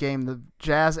close game, the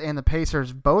Jazz and the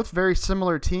Pacers, both very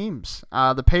similar teams.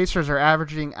 The Pacers are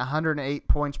averaging 108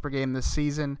 points per game this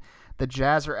season. The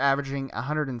Jazz are averaging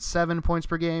 107 points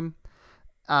per game.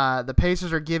 The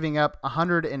Pacers are giving up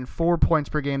 104 points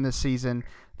per game this season.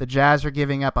 The Jazz are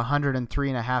giving up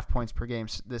 103.5 points per game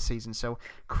this season. So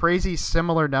crazy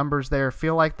similar numbers there.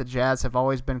 Feel like the Jazz have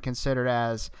always been considered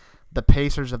as the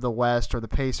Pacers of the West or the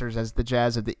Pacers as the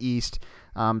Jazz of the East.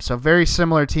 So very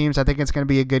similar teams. I think it's going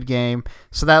to be a good game.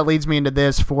 So that leads me into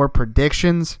this for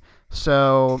predictions.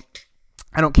 So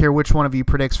I don't care which one of you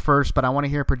predicts first, but I want to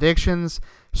hear predictions,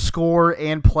 score,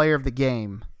 and player of the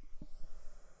game.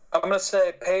 I'm going to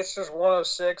say Pacers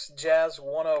 106, Jazz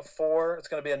 104. It's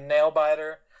going to be a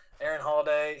nail-biter. Aaron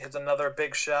Holiday hits another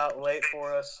big shot late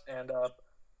for us. And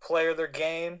player of their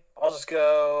game, I'll just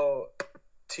go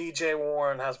TJ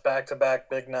Warren has back-to-back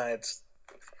big nights.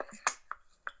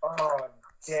 Oh,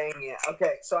 dang it.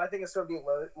 Okay, so I think it's going to be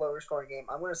a lower scoring game.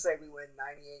 I'm going to say we win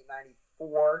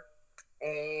 98-94.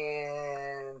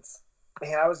 And,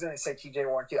 man, I was going to say TJ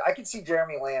Warren too. I could see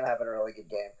Jeremy Lamb having a really good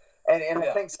game. And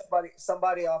I think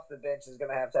somebody off the bench is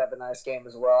going to have a nice game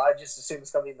as well. I just assume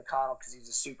it's going to be McConnell because he's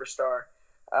a superstar.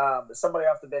 But somebody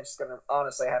off the bench is going to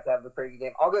honestly have to have a pretty good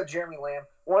game. I'll go Jeremy Lamb.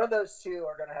 One of those two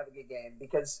are going to have a good game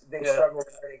because they struggle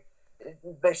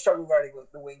guarding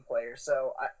with the wing player.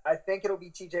 So I think it'll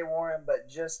be TJ Warren, but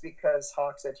just because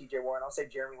Hawk said TJ Warren, I'll say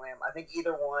Jeremy Lamb. I think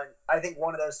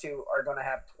one of those two are going to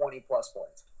have 20-plus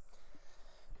points.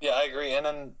 Yeah, I agree. And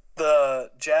then the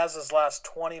Jazz's last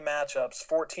 20 matchups,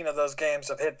 14 of those games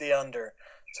have hit the under.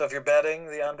 So if you're betting,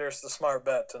 the under is the smart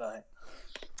bet tonight.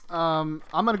 I'm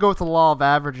going to go with the law of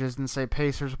averages and say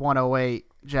Pacers 108,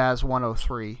 Jazz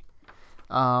 103.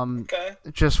 Okay.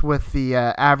 Just with the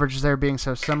averages there being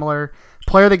so similar.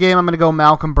 Player of the game, I'm going to go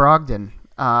Malcolm Brogdon.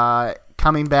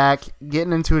 coming back,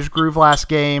 getting into his groove last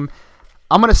game.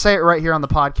 I'm going to say it right here on the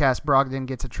podcast. Brogdon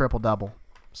gets a triple-double.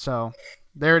 So,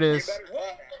 there it is.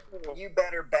 You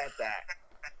better bet that.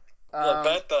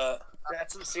 Bet that.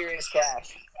 That's some serious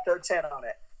cash. Throw 10 on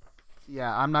it.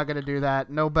 Yeah, I'm not going to do that.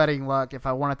 No betting luck. If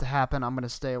I want it to happen, I'm going to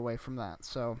stay away from that.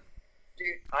 So, dude,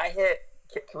 I hit.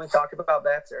 Can we talk about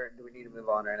bets, or do we need to move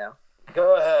on right now?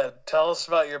 Go ahead. Tell us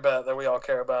about your bet that we all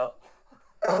care about.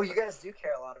 Oh, you guys do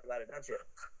care a lot about it, don't you?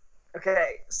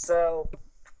 Okay, so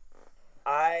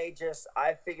I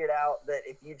figured out that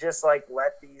if you just like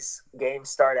let these games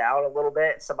start out a little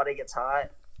bit, somebody gets hot,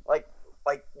 like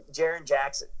Jaren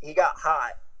Jackson, he got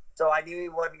hot, so I knew he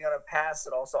wasn't gonna pass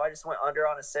it all. So I just went under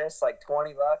on assists, like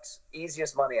 $20,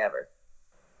 easiest money ever.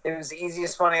 It was the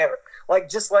easiest money ever. Like,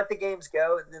 just let the games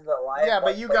go, and then the live. Yeah,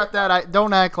 but you got that.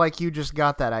 Don't act like you just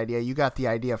got that idea. You got the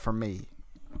idea from me.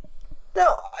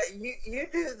 No, you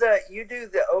do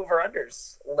the over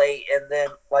unders late, and then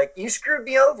like you screwed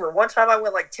me over. One time I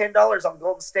went like $10 on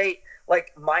Golden State,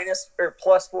 like minus or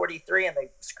plus 43, and they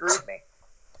screwed me.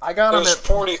 I got him at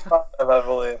 45, I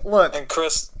believe. Look, and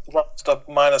Chris lost up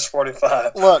minus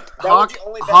 45. Look,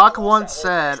 Hawk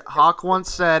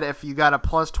once said if you got a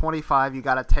plus 25, you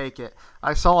got to take it.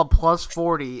 I saw a plus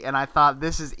 40, and I thought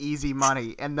this is easy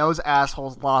money, and those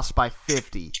assholes lost by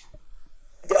 50.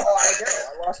 Oh, I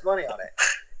know. I lost money on it.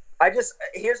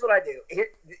 Here's what I do.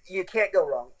 You can't go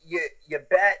wrong. You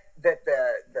bet that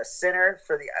the center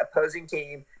for the opposing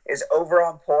team is over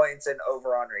on points and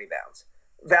over on rebounds.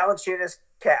 Valanciunas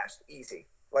cashed, easy,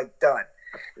 like done.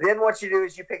 Then what you do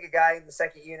is you pick a guy in the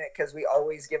second unit, because we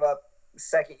always give up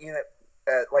second unit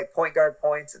like point guard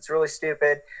points. It's really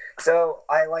stupid. So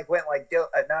I went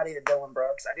not even Dylan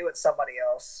Brooks. I do it somebody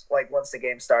else. Like once the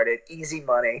game started, easy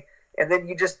money. And then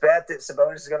you just bet that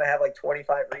Sabonis is going to have like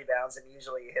 25 rebounds, and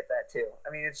usually you hit that too.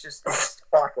 I mean, it's just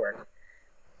clockwork.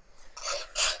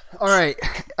 All right.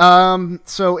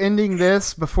 So ending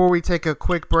this, before we take a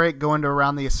quick break, going to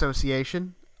Around the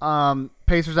Association.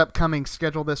 Pacers' upcoming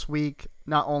schedule this week,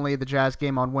 not only the Jazz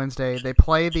game on Wednesday, they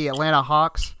play the Atlanta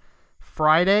Hawks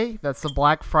Friday. That's the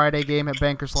Black Friday game at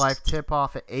Bankers Life,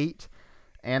 tip-off at 8.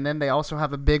 And then they also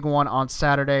have a big one on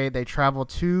Saturday. They travel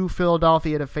to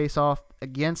Philadelphia to face off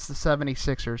against the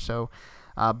 76ers. So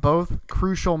both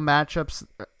crucial matchups,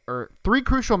 or three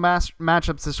crucial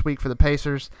matchups this week for the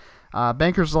Pacers.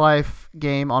 Bankers Life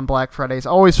game on Black Friday is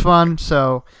always fun,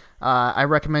 so I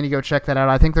recommend you go check that out.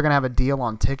 I think they're going to have a deal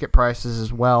on ticket prices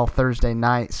as well Thursday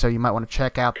night, so you might want to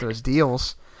check out those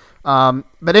deals.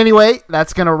 But anyway,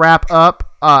 that's going to wrap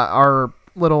up our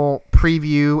little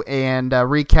preview and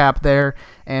recap there,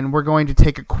 and we're going to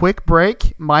take a quick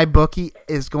break. My bookie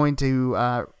is going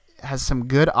to has some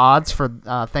good odds for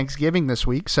Thanksgiving this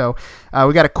week, so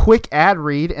we got a quick ad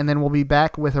read, and then we'll be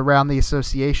back with Around the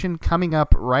Association coming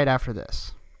up right after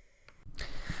this.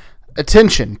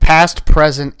 Attention, past,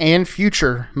 present, and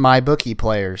future MyBookie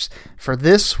players. For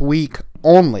this week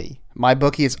only,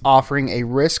 MyBookie is offering a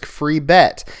risk-free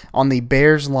bet on the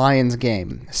Bears-Lions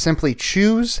game. Simply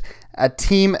choose a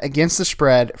team against the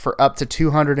spread for up to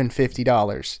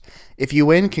 $250. If you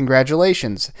win,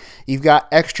 congratulations. You've got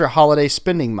extra holiday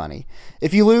spending money.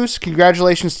 If you lose,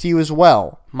 congratulations to you as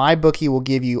well. MyBookie will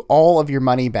give you all of your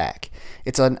money back.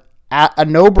 It's a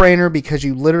no-brainer because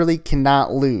you literally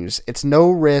cannot lose. It's no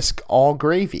risk, all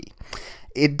gravy.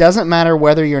 It doesn't matter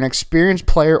whether you're an experienced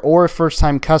player or a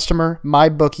first-time customer,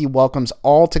 MyBookie welcomes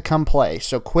all to come play.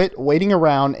 So quit waiting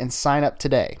around and sign up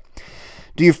today.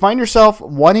 Do you find yourself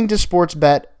wanting to sports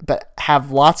bet but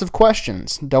have lots of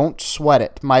questions? Don't sweat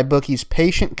it. MyBookie's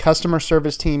patient customer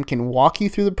service team can walk you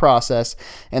through the process,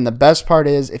 and the best part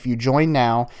is if you join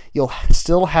now, you'll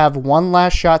still have one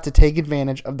last shot to take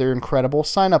advantage of their incredible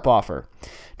sign-up offer.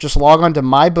 Just log on to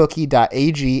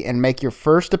mybookie.ag and make your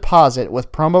first deposit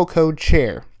with promo code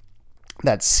CHAIR.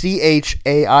 That's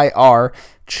CHAIR,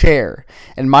 chair.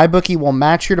 And MyBookie will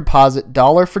match your deposit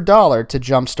dollar for dollar to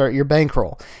jumpstart your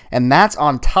bankroll. And that's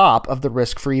on top of the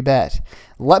risk-free bet.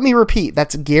 Let me repeat,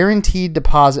 that's guaranteed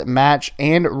deposit match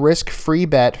and risk-free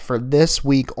bet for this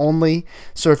week only.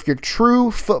 So if you're a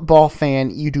true football fan,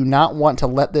 you do not want to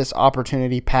let this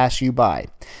opportunity pass you by.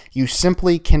 You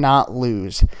simply cannot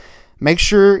lose. Make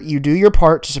sure you do your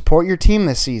part to support your team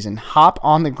this season. Hop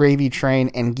on the gravy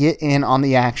train and get in on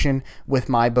the action with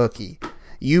MyBookie.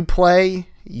 You play,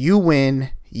 you win,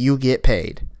 you get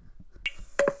paid.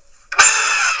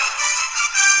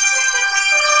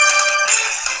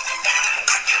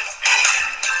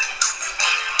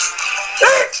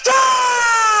 It's time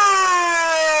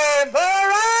for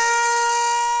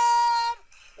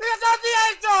the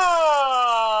Association!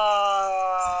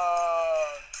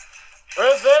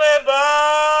 Presented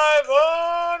by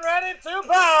Born Ready to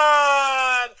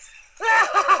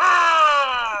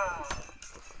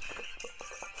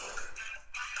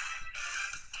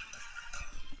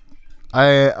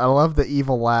I love the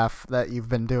evil laugh that you've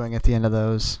been doing at the end of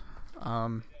those.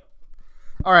 All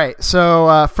right,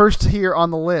 so first here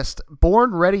on the list,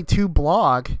 Born Ready to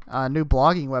Blog, a new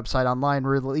blogging website online,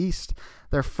 released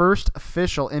their first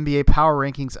official NBA power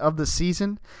rankings of the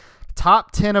season.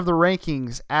 Top 10 of the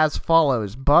rankings as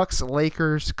follows: Bucks,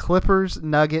 Lakers, Clippers,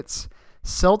 Nuggets,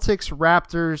 Celtics,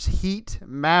 Raptors, Heat,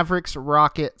 Mavericks,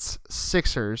 Rockets,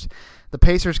 Sixers. The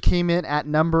Pacers came in at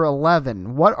number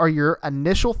 11. What are your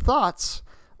initial thoughts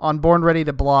on Born Ready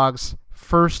to Blog's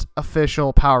first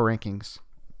official power rankings?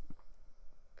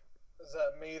 Is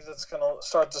that me that's going to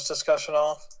start this discussion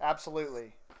off?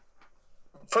 Absolutely.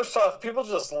 First off, people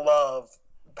just love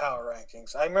power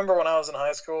rankings. I remember when I was in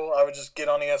high school, I would just get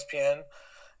on ESPN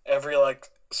every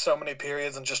so many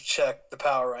periods and just check the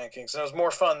power rankings. And it was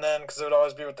more fun then because it would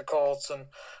always be with the Colts and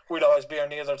we'd always be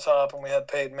near the top and we had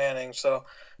Peyton Manning. So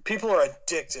people are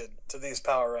addicted to these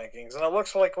power rankings. And it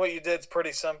looks like what you did is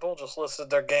pretty simple. Just listed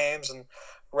their games and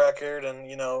record and,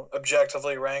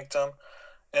 objectively ranked them.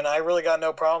 And I really got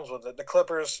no problems with it. The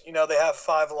Clippers, they have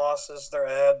 5 losses. They're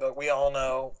ahead, but we all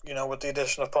know, with the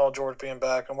addition of Paul George being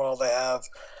back and what all they have,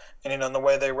 and, and the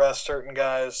way they rest certain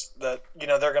guys that,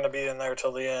 they're going to be in there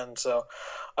till the end. So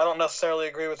I don't necessarily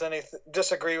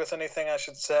disagree with anything I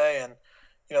should say. And,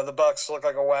 the Bucks look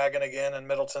like a wagon again, and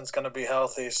Middleton's going to be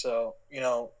healthy. So,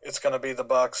 it's going to be the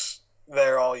Bucks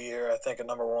there all year, I think, at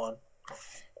number 1.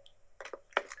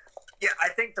 Yeah, I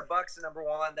think the Bucks are number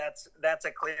 1. That's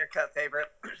a clear-cut favorite.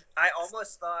 I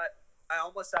almost thought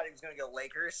he was going to go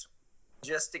Lakers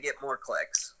just to get more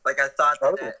clicks. I thought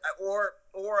or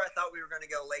I thought we were going to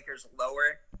go Lakers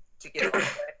lower to get more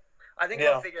clicks. I think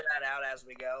we'll figure that out as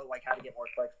we go, how to get more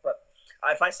clicks. But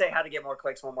if I say how to get more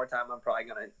clicks one more time, I'm probably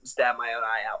going to stab my own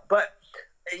eye out. But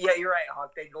yeah, you're right,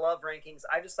 Hawk. They love rankings.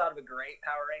 I just thought of a great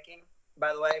power ranking.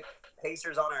 By the way,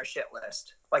 Pacers on our shit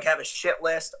list. Have a shit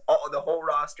list, the whole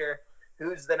roster.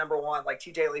 Who's the number 1?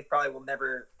 TJ Leaf probably will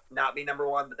never not be number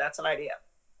 1, but that's an idea.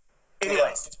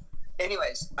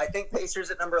 Anyways, I think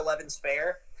Pacers at number 11 is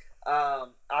fair.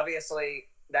 Obviously,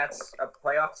 that's a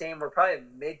playoff team. We're probably a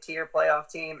mid-tier playoff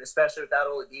team, especially without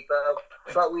Oladipo.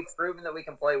 But we've proven that we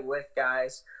can play with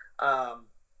guys. Or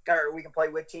we can play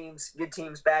with teams, good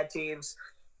teams, bad teams.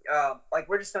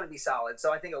 We're just going to be solid.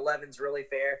 So I think 11's really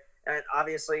fair. And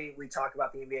obviously, we talk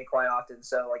about the NBA quite often,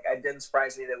 so it didn't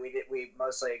surprise me that we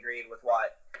mostly agreed with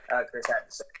what Chris had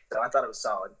to say. So I thought it was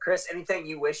solid. Chris, anything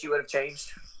you wish you would have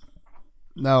changed?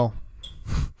 No,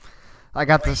 I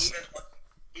got this.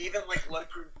 Even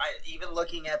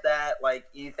looking at that,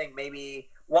 you think maybe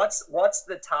what's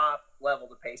the top level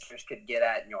the Pacers could get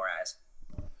at in your eyes?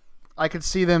 I could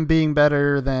see them being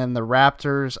better than the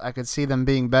Raptors. I could see them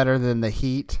being better than the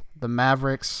Heat, the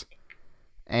Mavericks,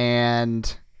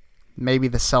 and maybe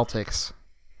the Celtics.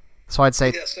 So I'd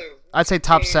say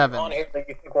top 7. On here that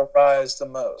you think will rise the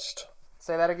most?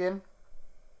 Say that again.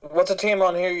 What's a team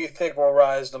on here you think will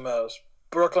rise the most?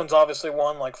 Brooklyn's obviously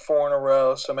won 4 in a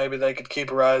row, so maybe they could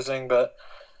keep rising, but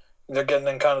they're getting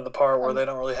in kind of the part where they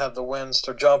don't really have the wins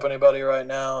to jump anybody right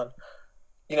now. And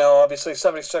obviously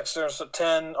 76ers at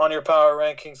 10 on your power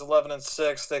rankings, 11 and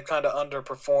 6. They've kind of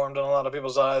underperformed in a lot of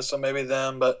people's eyes, so maybe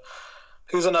them, but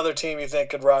who's another team you think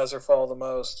could rise or fall the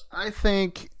most? I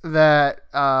think that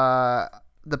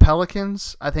the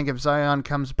Pelicans, I think if Zion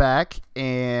comes back,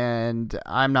 and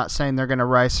I'm not saying they're going to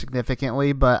rise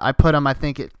significantly, but I put them, I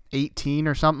think, at 18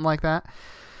 or something like that.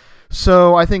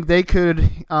 So I think they could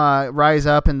rise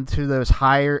up into the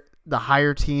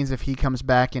higher teens if he comes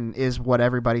back and is what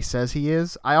everybody says he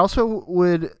is. I also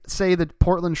would say the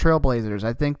Portland Trailblazers.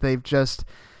 I think they've just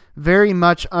very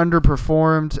much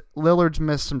underperformed. Lillard's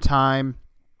missed some time.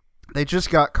 They just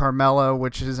got Carmelo,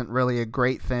 which isn't really a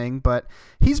great thing, but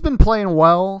he's been playing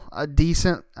well,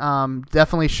 decent,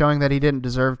 definitely showing that he didn't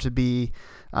deserve to be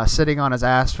sitting on his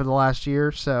ass for the last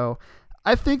year. So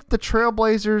I think the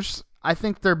Trailblazers, I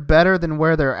think they're better than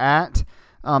where they're at.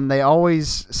 They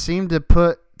always seem to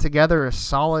put together a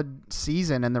solid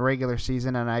season in the regular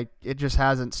season, and it just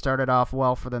hasn't started off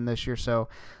well for them this year. So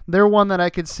they're one that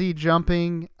I could see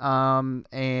jumping, and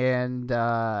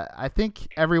I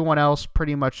think everyone else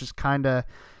pretty much is kind of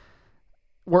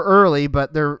we're early,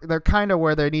 but they're kind of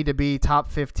where they need to be, top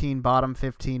 15, bottom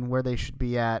 15, where they should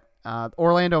be at.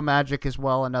 Orlando Magic as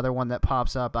well, another one that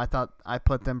pops up. I thought I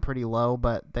put them pretty low,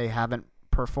 but they haven't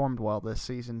performed well this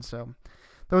season. So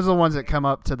those are the ones that come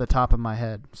up to the top of my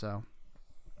head. So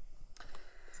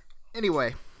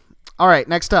anyway, All right,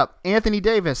 next up, Anthony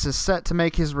Davis is set to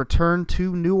make his return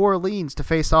to New Orleans to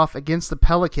face off against the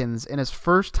Pelicans in his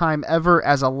first time ever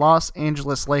as a Los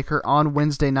Angeles Laker on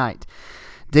Wednesday night.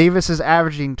 Davis is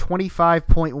averaging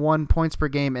 25.1 points per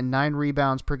game and 9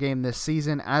 rebounds per game this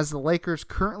season, as the Lakers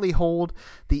currently hold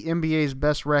the NBA's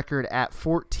best record at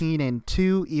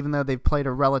 14-2, even though they've played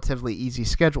a relatively easy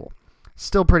schedule.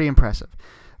 Still pretty impressive.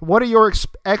 What are your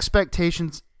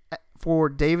expectations for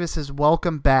Davis's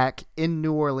welcome back in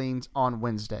New Orleans on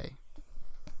Wednesday?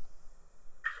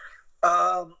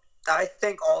 I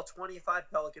think all 25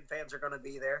 Pelican fans are going to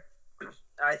be there.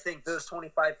 I think those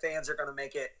 25 fans are going to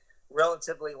make it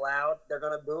relatively loud. They're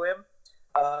going to boo him.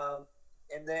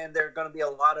 And then there are going to be a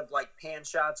lot of pan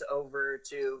shots over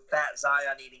to Fat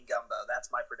Zion eating gumbo.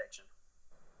 That's my prediction.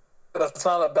 That's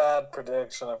not a bad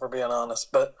prediction, if we're being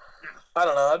honest. But I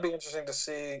don't know. It'd be interesting to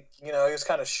see. He was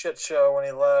kind of shit show when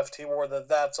he left. He wore the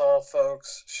 "That's all,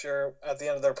 folks" shirt at the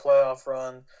end of their playoff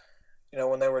run,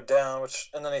 when they were down.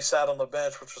 And then he sat on the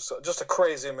bench, which was just a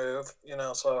crazy move.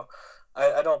 So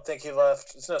I don't think he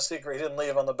left. It's no secret he didn't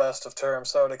leave on the best of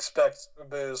terms. So I would expect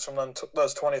boos from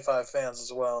those 25 fans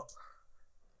as well.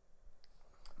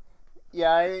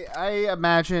 Yeah, I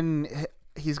imagine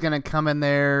he's going to come in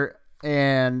there.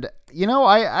 And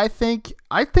I think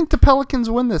the Pelicans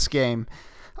win this game.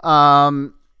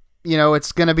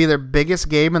 It's going to be their biggest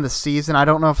game of the season. I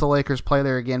don't know if the Lakers play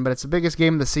there again, but it's the biggest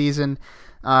game of the season.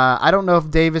 I don't know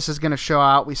if Davis is going to show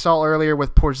out. We saw earlier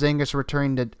with Porzingis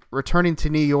returning to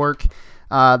New York.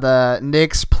 The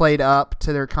Knicks played up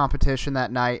to their competition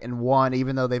that night and won,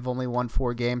 even though they've only won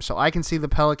 4 games. So I can see the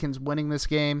Pelicans winning this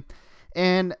game,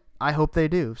 and I hope they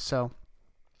do. So,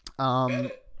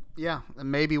 yeah,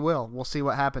 maybe we'll see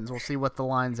what happens. We'll see what the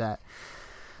line's at.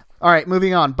 All right,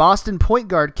 moving on. Boston point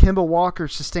guard Kemba Walker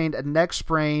sustained a neck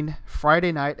sprain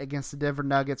Friday night against the Denver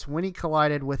Nuggets when he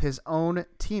collided with his own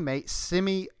teammate,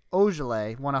 Semi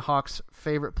Ojeleye, one of Hawks'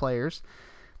 favorite players.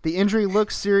 The injury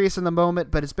looks serious in the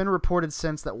moment, but it's been reported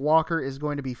since that Walker is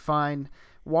going to be fine.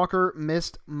 Walker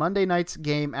missed Monday night's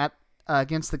game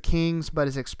against the Kings, but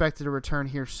is expected to return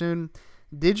here soon.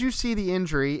 Did you see the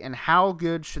injury, and how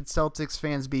good should Celtics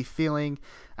fans be feeling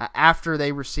after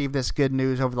they received this good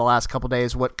news over the last couple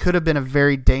days, what could have been a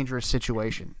very dangerous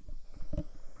situation?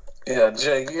 Yeah,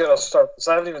 Jake, you got to start this.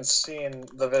 I haven't even seen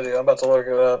the video. I'm about to look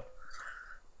it up.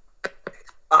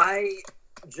 I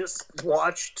just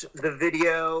watched the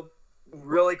video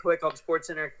really quick on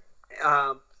SportsCenter.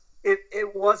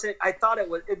 It wasn't – I thought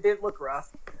it did look rough,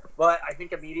 but I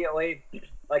think immediately,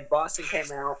 Boston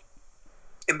came out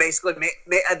and basically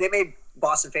they made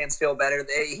Boston fans feel better.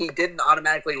 He didn't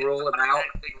automatically rule him out.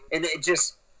 And it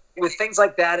just – with things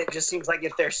like that, it just seems like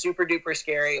if they're super duper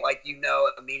scary,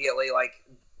 immediately,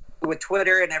 with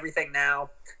Twitter and everything now,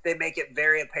 they make it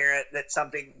very apparent that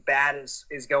something bad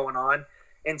is going on.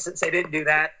 And since they didn't do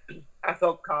that, I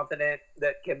felt confident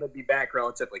that Kim would be back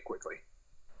relatively quickly.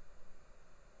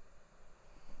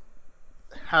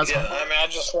 I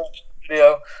just watched the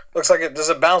video. Looks like does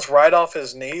it bounce right off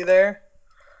his knee there?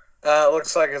 It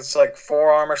looks like it's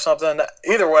forearm or something.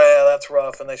 Either way, that's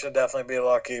rough, and they should definitely be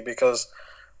lucky because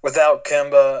without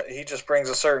Kemba, he just brings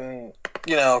a certain,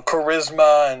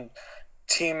 charisma and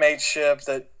teammateship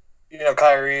that,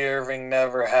 Kyrie Irving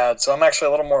never had. So I'm actually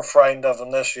a little more frightened of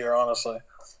him this year, honestly.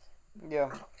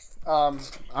 Yeah. All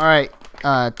right.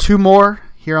 2 more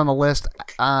here on the list.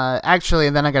 Actually,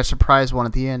 and then I got a surprise one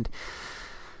at the end.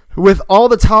 With all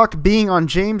the talk being on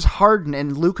James Harden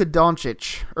and Luka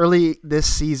Doncic early this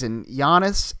season,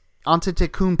 Giannis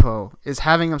Antetokounmpo is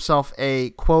having himself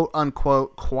a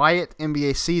quote-unquote quiet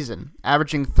NBA season,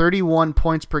 averaging 31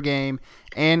 points per game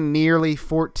and nearly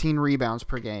 14 rebounds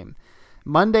per game.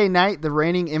 Monday night, the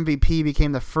reigning MVP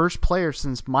became the first player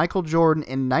since Michael Jordan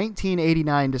in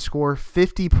 1989 to score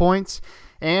 50 points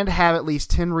and have at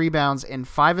least 10 rebounds and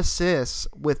 5 assists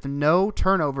with no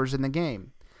turnovers in the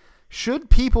game. Should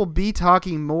people be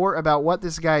talking more about what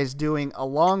this guy is doing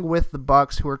along with the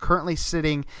Bucks, who are currently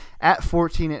sitting at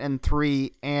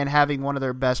 14-3 and having one of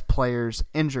their best players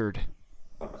injured?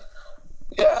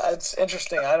 Yeah, it's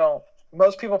interesting.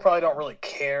 Most people probably don't really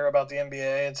care about the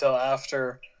NBA until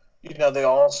after, the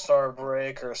All-Star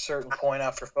break or a certain point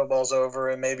after football's over,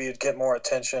 and maybe you'd get more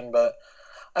attention. But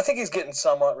I think he's getting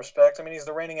somewhat respect. I mean, he's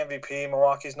the reigning MVP.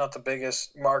 Milwaukee's not the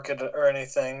biggest market or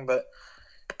anything, but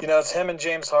it's him and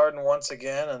James Harden once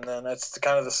again, and then it's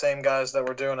kind of the same guys that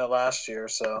were doing it last year.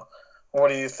 So what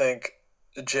do you think,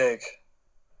 Jake?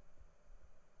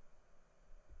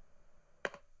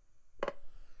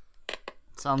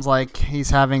 Sounds like he's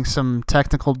having some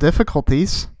technical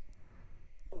difficulties.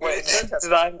 Wait,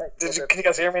 can you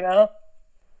guys hear me now?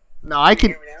 No, I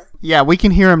can. Yeah, we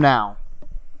can hear him now.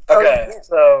 Okay,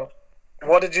 so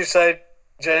what did you say,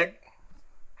 Jake?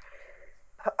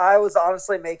 I was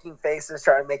honestly making faces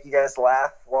trying to make you guys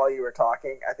laugh while you were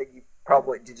talking. I think you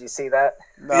probably did. You see that?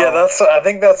 No. Yeah, I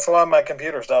think that's why my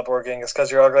computer stopped working. It's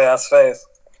because your ugly ass face.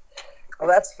 Well,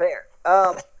 that's fair.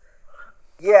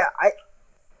 Yeah,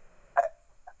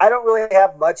 I don't really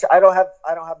have much. I don't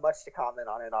have much to comment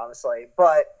on it, honestly.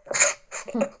 But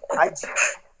I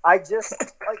just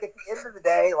like at the end of the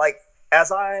day, like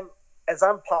as I'm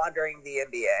pondering the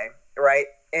NBA, right?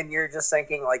 And you're just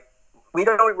thinking like we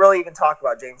don't really even talk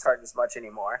about James Harden as much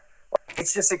anymore.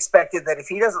 It's just expected that if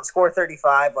he doesn't score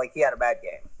 35, like he had a bad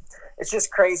game. It's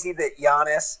just crazy that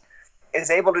Giannis is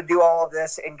able to do all of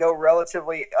this and go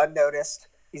relatively unnoticed.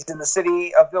 He's in the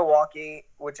city of Milwaukee,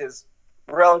 which is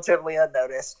relatively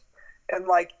unnoticed. And,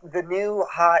 like, the new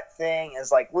hot thing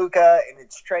is, like, Luka, and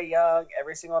it's Trae Young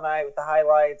every single night with the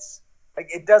highlights. Like,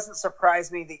 it doesn't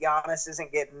surprise me that Giannis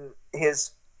isn't getting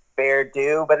his fair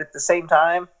due. But at the same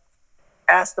time,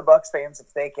 ask the Bucks fans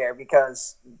if they care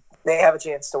because they have a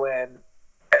chance to win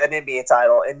an NBA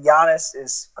title. And Giannis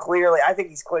is clearly – I think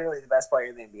he's clearly the best player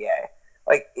in the NBA.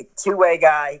 Like, a two-way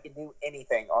guy, he can do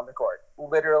anything on the court.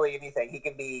 Literally anything. He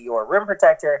can be your rim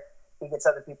protector. He gets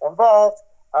other people involved.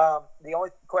 The only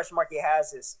question mark he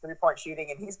has is three-point shooting,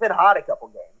 and he's been hot a couple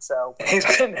games. So he's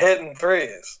been hitting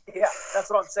threes. Yeah, that's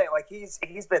what I'm saying. Like, he's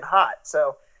been hot.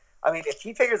 So, I mean, if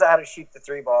he figures out how to shoot the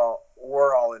three ball,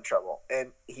 we're all in trouble.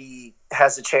 And he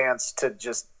has a chance to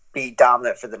just be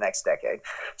dominant for the next decade.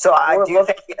 So I do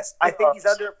think, yes, I think he's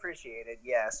underappreciated,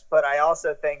 yes. But I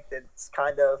also think that it's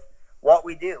kind of what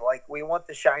we do. Like, we want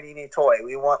the shiny new toy.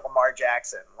 We want Lamar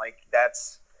Jackson. Like,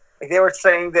 that's – like, they were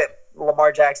saying that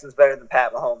Lamar Jackson's better than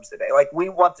Pat Mahomes today. Like, we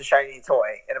want the shiny new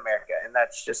toy in America, and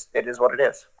that's just – it is what it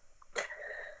is.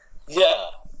 Yeah.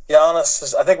 Giannis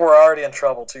is – I think we're already in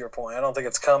trouble, to your point. I don't think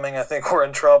it's coming. I think we're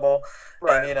in trouble.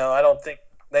 Right. And, you know, I don't think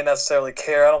they necessarily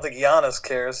care. I don't think Giannis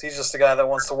cares. He's just a guy that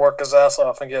wants to work his ass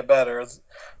off and get better. It's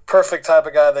perfect type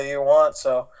of guy that you want.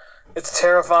 So it's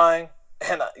terrifying.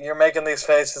 And you're making these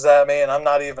faces at me, and I'm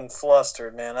not even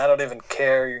flustered, man. I don't even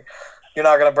care. You're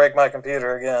not going to break my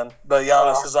computer again. But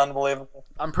Giannis is unbelievable.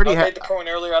 I'm pretty I made the point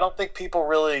earlier. I don't think people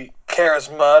really care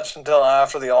as much until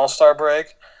after the All-Star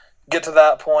break. Get to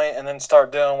that point and then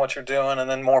start doing what you're doing, and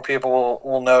then more people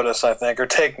will notice, I think, or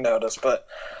take notice. But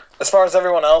as far as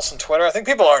everyone else on Twitter, I think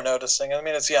people are noticing. I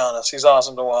mean, it's Giannis. He's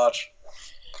awesome to watch.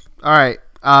 All right.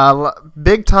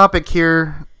 Big topic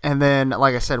here, and then,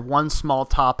 like I said, one small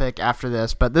topic after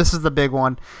this, but this is the big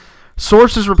one.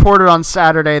 Sources reported on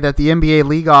Saturday that the NBA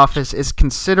League Office is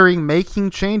considering making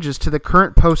changes to the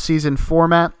current postseason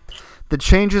format. The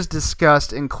changes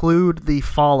discussed include the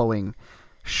following: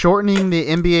 shortening the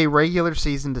NBA regular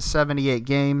season to 78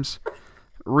 games,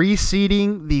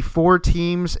 reseeding the 4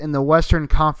 teams in the Western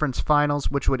Conference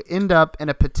Finals, which would end up in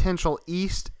a potential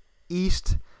East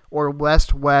or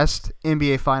West-West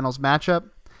NBA Finals matchup,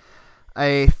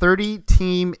 a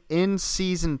 30-team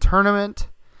in-season tournament,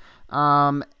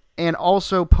 and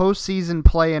also postseason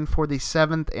play-in for the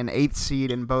 7th and 8th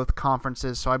seed in both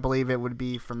conferences. So I believe it would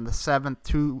be from the 7th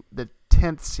to the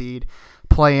 10th seed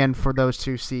play-in for those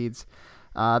 2 seeds.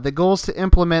 The goal is to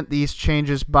implement these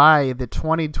changes by the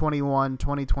 2021-2022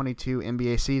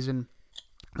 NBA season.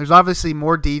 There's obviously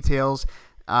more details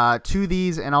to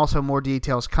these and also more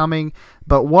details coming,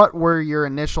 but what were your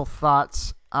initial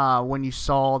thoughts when you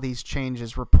saw these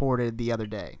changes reported the other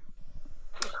day?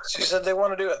 So you said they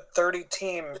want to do a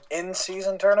 30-team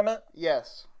in-season tournament?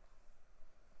 Yes.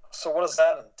 So what does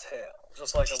that entail?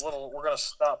 Just like a little, we're going to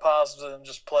stop pause and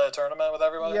just play a tournament with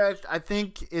everybody? Yeah, I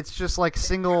think it's just like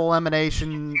single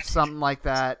elimination, something like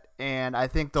that, and I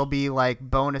think there'll be like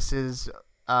bonuses,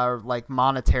 like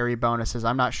monetary bonuses.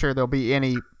 I'm not sure there'll be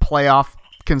any playoff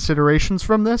considerations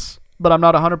from this, but I'm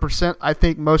not 100%. I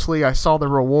think mostly I saw the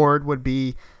reward would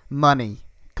be money,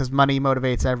 because money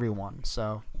motivates everyone,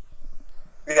 so...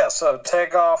 Yeah, so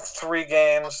take off 3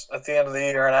 games at the end of the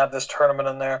year and add this tournament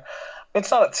in there. It's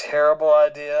not a terrible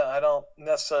idea. I don't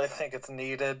necessarily think it's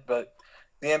needed, but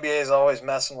the NBA is always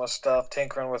messing with stuff,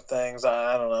 tinkering with things.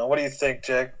 I don't know. What do you think,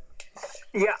 Jake?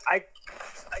 Yeah, it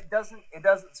doesn't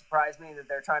surprise me that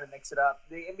they're trying to mix it up.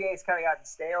 The NBA's kind of gotten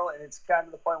stale, and it's gotten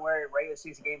to the point where regular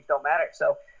season games don't matter.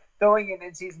 So throwing an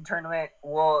in-season tournament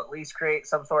will at least create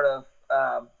some sort of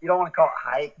you don't want to call it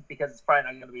hype because it's probably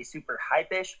not going to be super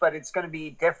hype-ish, but it's going to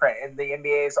be different. And the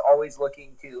NBA is always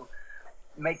looking to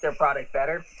make their product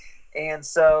better. And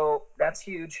so that's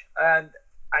huge. And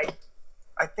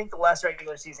I think the less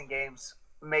regular season games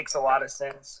makes a lot of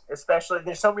sense, especially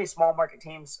there's so many small market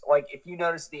teams. Like if you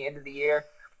notice at the end of the year,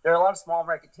 there are a lot of small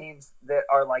market teams that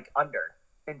are like under.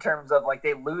 in terms of like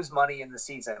they lose money in the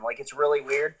season. Like it's really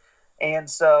weird. And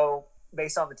so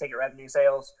based on the ticket revenue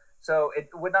sales, so it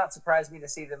would not surprise me to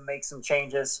see them make some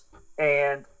changes.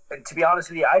 And to be honest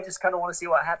with you, I just kind of want to see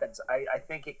what happens. I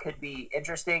think it could be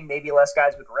interesting. Maybe less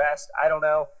guys would rest. I don't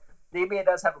know. The NBA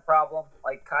does have a problem.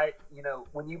 Like,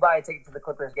 when you buy a ticket to the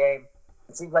Clippers game,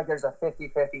 it seems like there's a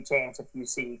 50-50 chance if you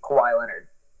see Kawhi Leonard.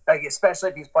 Like, especially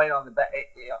if he's playing on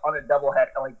a doublehead,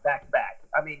 like back-to-back.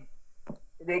 I mean,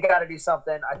 they got to do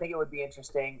something. I think it would be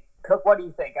interesting. Cook, what do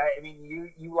you think? I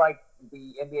mean, you like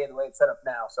the NBA the way it's set up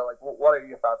now. So, like, what are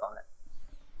your thoughts on it?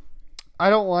 I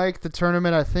don't like the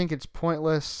tournament. I think it's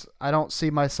pointless. I don't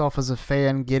see myself as a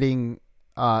fan getting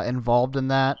involved in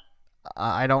that.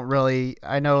 I don't really.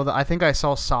 I know that I think I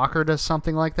saw soccer does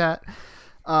something like that.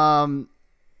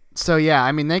 So yeah,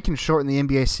 I mean they can shorten the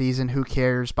NBA season. Who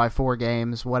cares? By 4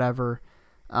 games, whatever.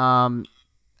 And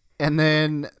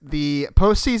then the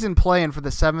postseason play-in for the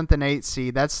 7th and 8th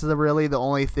seed. That's really the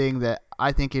only thing that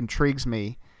I think intrigues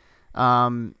me.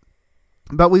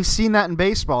 But we've seen that in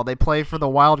baseball. They play for the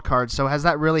wild card. So has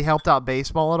that really helped out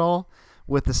baseball at all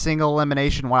with the single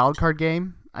elimination wild card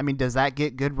game? I mean, does that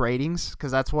get good ratings?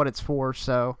 Because that's what it's for.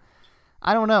 So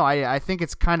I don't know. I think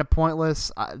it's kind of pointless.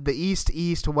 The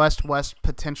East-East, West-West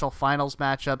potential finals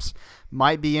matchups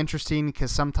might be interesting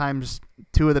because sometimes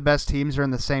 2 of the best teams are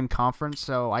in the same conference.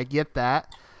 So I get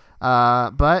that.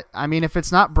 But, I mean, if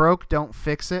it's not broke, don't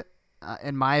fix it,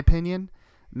 in my opinion.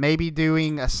 Maybe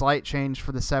doing a slight change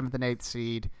for the 7th and 8th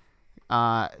seed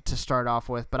to start off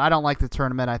with. But I don't like the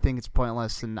tournament. I think it's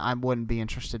pointless, and I wouldn't be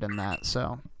interested in that.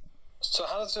 So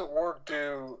how does it work?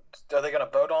 Are they going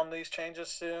to vote on these changes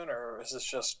soon, or is this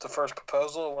just the first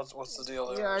proposal? What's the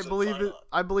deal there? Yeah,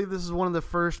 I believe this is one of the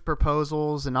first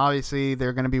proposals, and obviously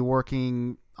they're going to be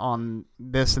working on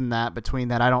this and that between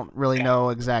that. I don't really know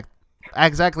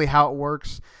exactly how it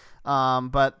works,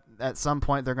 but at some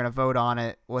point they're going to vote on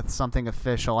it with something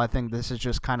official. I think this is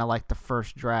just kind of like the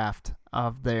first draft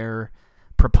of their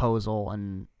proposal,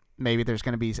 and maybe there's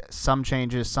going to be some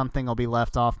changes. Something will be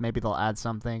left off. Maybe they'll add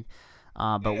something.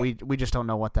 But we just don't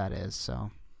know what that is. So,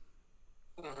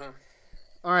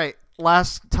 All right,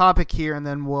 last topic here, and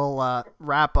then we'll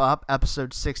wrap up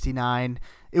episode 69.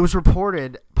 It was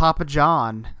reported Papa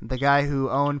John, the guy who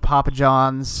owned Papa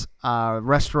John's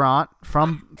restaurant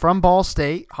from Ball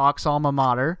State, Hawks alma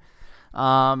mater,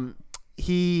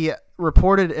 he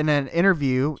reported in an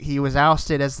interview he was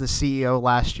ousted as the CEO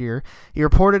last year. He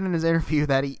reported in his interview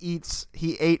that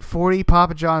he ate 40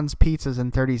 Papa John's pizzas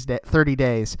in 30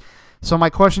 days. So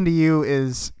my question to you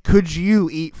is, could you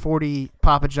eat 40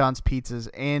 Papa John's pizzas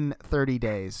in 30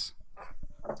 days?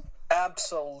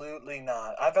 Absolutely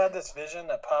not. I've had this vision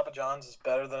that Papa John's is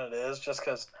better than it is just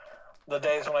because the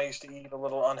days when I used to eat a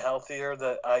little unhealthier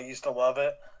that I used to love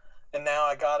it. And now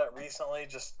I got it recently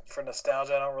just for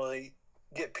nostalgia. I don't really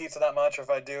get pizza that much, or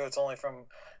if I do, it's only from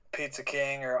Pizza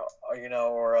King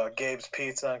or Gabe's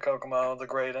Pizza in Kokomo, the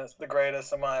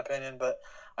greatest in my opinion. But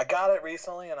I got it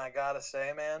recently, and I gotta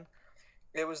say, man,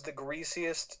 it was the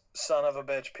greasiest son of a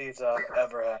bitch pizza I've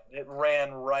ever had. It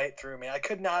ran right through me. I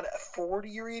could not afford.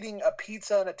 You're eating a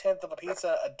pizza and a tenth of a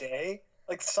pizza a day?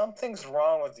 Like, something's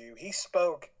wrong with you. He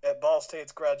spoke at Ball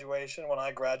State's graduation when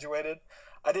I graduated.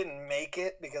 I didn't make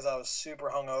it because I was super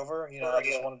hungover. I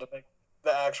just wanted to make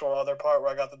the actual other part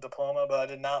where I got the diploma, but I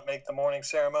did not make the morning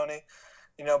ceremony.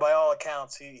 By all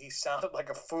accounts, he sounded like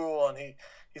a fool, and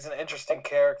he's an interesting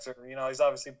character. He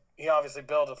obviously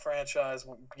built a franchise,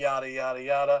 yada yada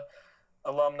yada,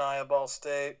 alumni of Ball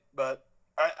State. But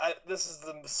this is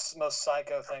the most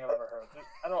psycho thing I've ever heard.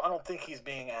 I don't think he's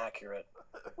being accurate.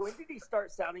 When did he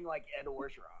start sounding like Ed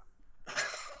Orgeron?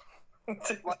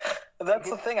 That's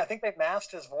the thing. I think they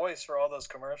masked his voice for all those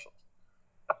commercials.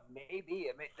 Maybe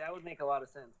that would make a lot of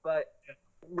sense, but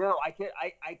no, I could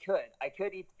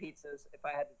eat the pizzas if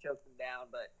I had to choke them down,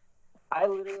 but I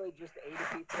literally just ate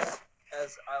a pizza,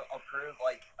 as I'll prove.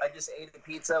 Like, I just ate a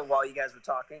pizza while you guys were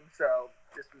talking, so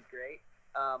this was great.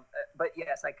 But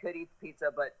yes, I could eat the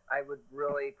pizza, but I would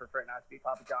really prefer not to be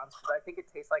Papa John's because I think it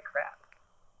tastes like crap.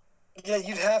 Yeah,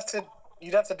 you'd have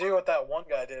to do what that one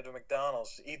guy did at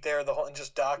McDonald's. Eat there and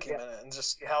just document it and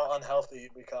just see how unhealthy you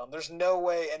become. There's no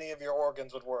way any of your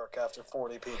organs would work after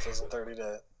 40 pizzas in 30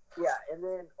 days. Yeah, and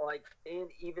then, and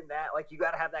even that, you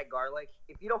got to have that garlic.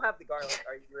 If you don't have the garlic,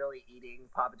 are you really eating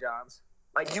Papa John's?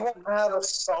 You won't have a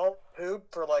solid poop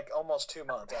for, almost 2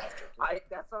 months after.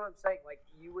 That's what I'm saying.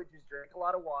 You would just drink a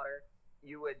lot of water.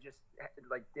 You would just,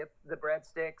 dip the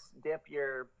breadsticks, dip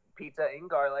your pizza in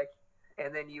garlic,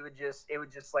 and then it would just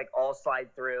all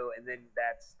slide through, and then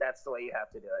that's the way you have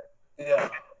to do it. Yeah.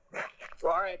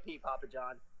 Well, R.I.P. Papa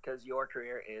John, because your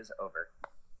career is over.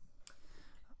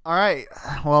 All right.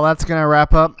 Well, that's going to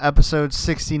wrap up episode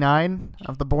 69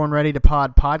 of the Born Ready to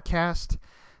Pod podcast.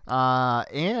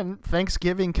 And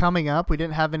Thanksgiving coming up. We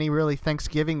didn't have any really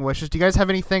Thanksgiving wishes. Do you guys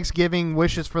have any Thanksgiving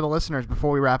wishes for the listeners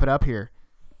before we wrap it up here?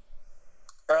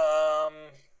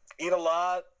 Eat a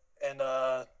lot and,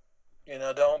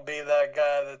 don't be that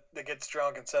guy that gets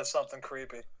drunk and says something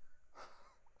creepy.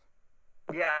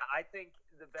 Yeah, I think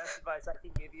the best advice I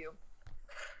can give you,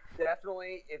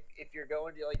 definitely, if you're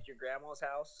going to like your grandma's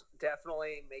house,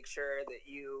 definitely make sure that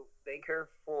you thank her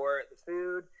for the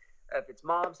food. If it's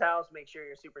mom's house, make sure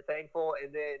you're super thankful,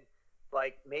 and then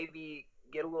like maybe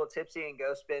get a little tipsy and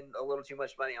go spend a little too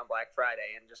much money on Black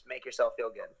Friday and just make yourself feel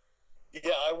good.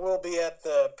 Yeah, I will be at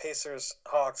the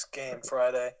Pacers-Hawks game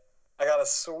Friday. I got a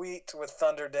suite with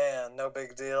Thunder Dan. No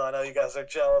big deal. I know you guys are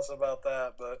jealous about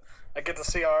that, but I get to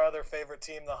see our other favorite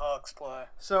team, the Hawks, play.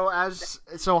 So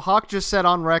Hawk just said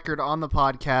on record on the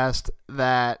podcast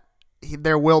that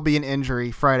there will be an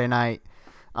injury Friday night.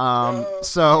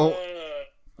 So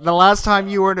the last time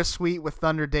you were in a suite with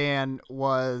Thunder Dan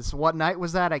was, what night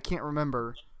was that? I can't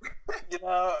remember. It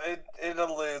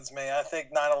eludes me. I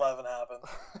think 9/11 happened.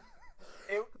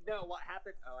 No, what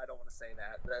happened? Oh, I don't want to say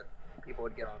that. That people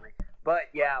would get on me. But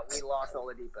yeah, we lost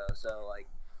Oladipo, so like,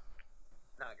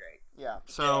 not great. Yeah.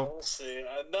 So yeah, we'll see.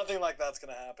 Nothing like that's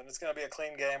gonna happen. It's gonna be a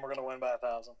clean game. We're gonna win by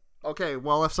 1,000. Okay.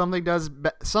 Well, if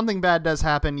something bad does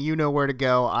happen, you know where to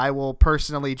go. I will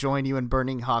personally join you in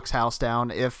burning Hawk's house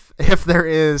down if there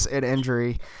is an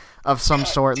injury of some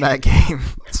sort in that game.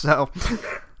 So.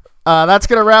 That's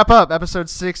going to wrap up episode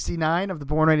 69 of the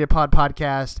Born Ready to Pod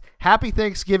podcast. Happy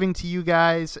Thanksgiving to you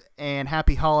guys and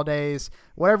happy holidays.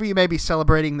 Whatever you may be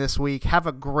celebrating this week, have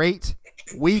a great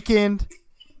weekend,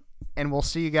 and we'll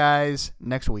see you guys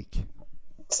next week.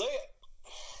 See ya.